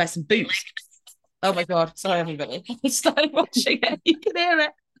way to wear some boots. Oh my god, sorry everybody. I started watching it. You can hear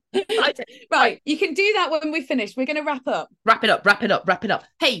it. Right, you can do that when we finish. We're going to wrap up. Wrap it up.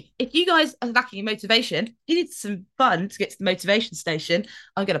 Hey, if you guys are lacking in motivation, you need some fun to get to the motivation station.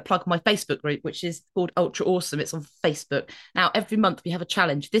 I'm going to plug my Facebook group, which is called Ultra Awesome. It's on Facebook. Now, every month we have a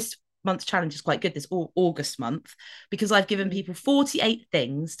challenge. This month's challenge is quite good, this August month, because I've given people 48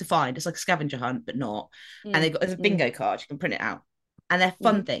 things to find. It's like a scavenger hunt, but not. And there's a bingo card. You can print it out. And they're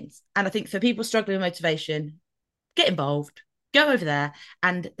fun things. And I think for people struggling with motivation, get involved. Go over there,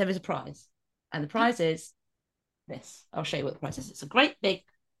 and there is a prize. And the prize is this. I'll show you what the prize is. It's a great big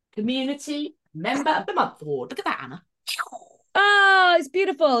community member of the month award. Look at that, Anna. Oh, it's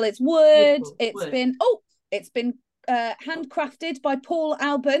beautiful. It's wood. Beautiful. It's been handcrafted by Paul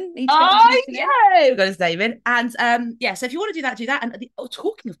Alban. We've got his name in. And so if you want to do that. And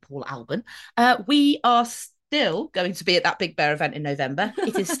talking of Paul Alban, we are still going to be at that Big Bear event in November.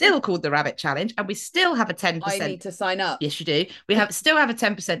 It is still called the Rabbit Challenge, and we still have a 10%. I need to sign up. Yes, you do. We still have a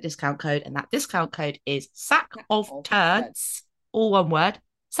 10% discount code, and that discount code is sack of turds, all one word,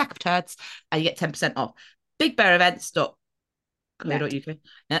 sack of turds, and you get 10% off. bigbearevents.co.uk.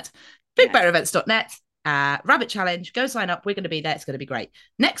 bigbearevents.net. Rabbit Challenge, go sign up. We're going to be there. It's going to be great.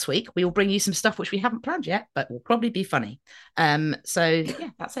 Next week we will bring you some stuff which we haven't planned yet, but will probably be funny. So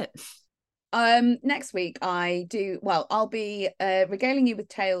yeah, that's it. Next week I'll be regaling you with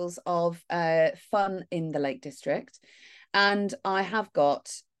tales of fun in the Lake District, and I have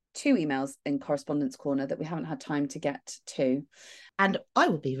got 2 emails in Correspondence Corner that we haven't had time to get to, and I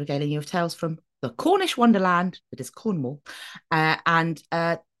will be regaling you with tales from the Cornish wonderland that is Cornwall, and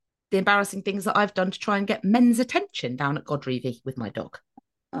the embarrassing things that I've done to try and get men's attention down at Godrevy with my dog.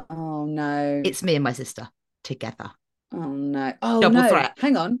 Oh no, it's me and my sister together. Oh no. Oh Double no threat.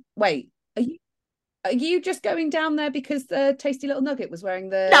 Hang on, wait, are you just going down there because the tasty little nugget was wearing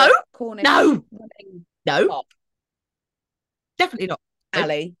the Cornish no top? Definitely not.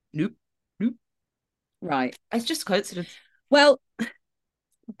 Ali. Nope. Right, it's just a coincidence. Well,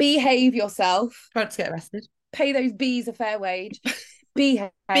 behave yourself. Try not to get arrested. Pay those bees a fair wage.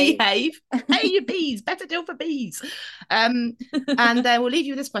 Behave. Pay your bees. Better deal for bees. And we'll leave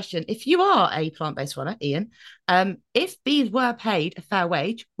you with this question. If you are a plant-based runner, Ian, if bees were paid a fair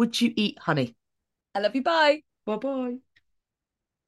wage, would you eat honey? I love you. Bye. Bye-bye.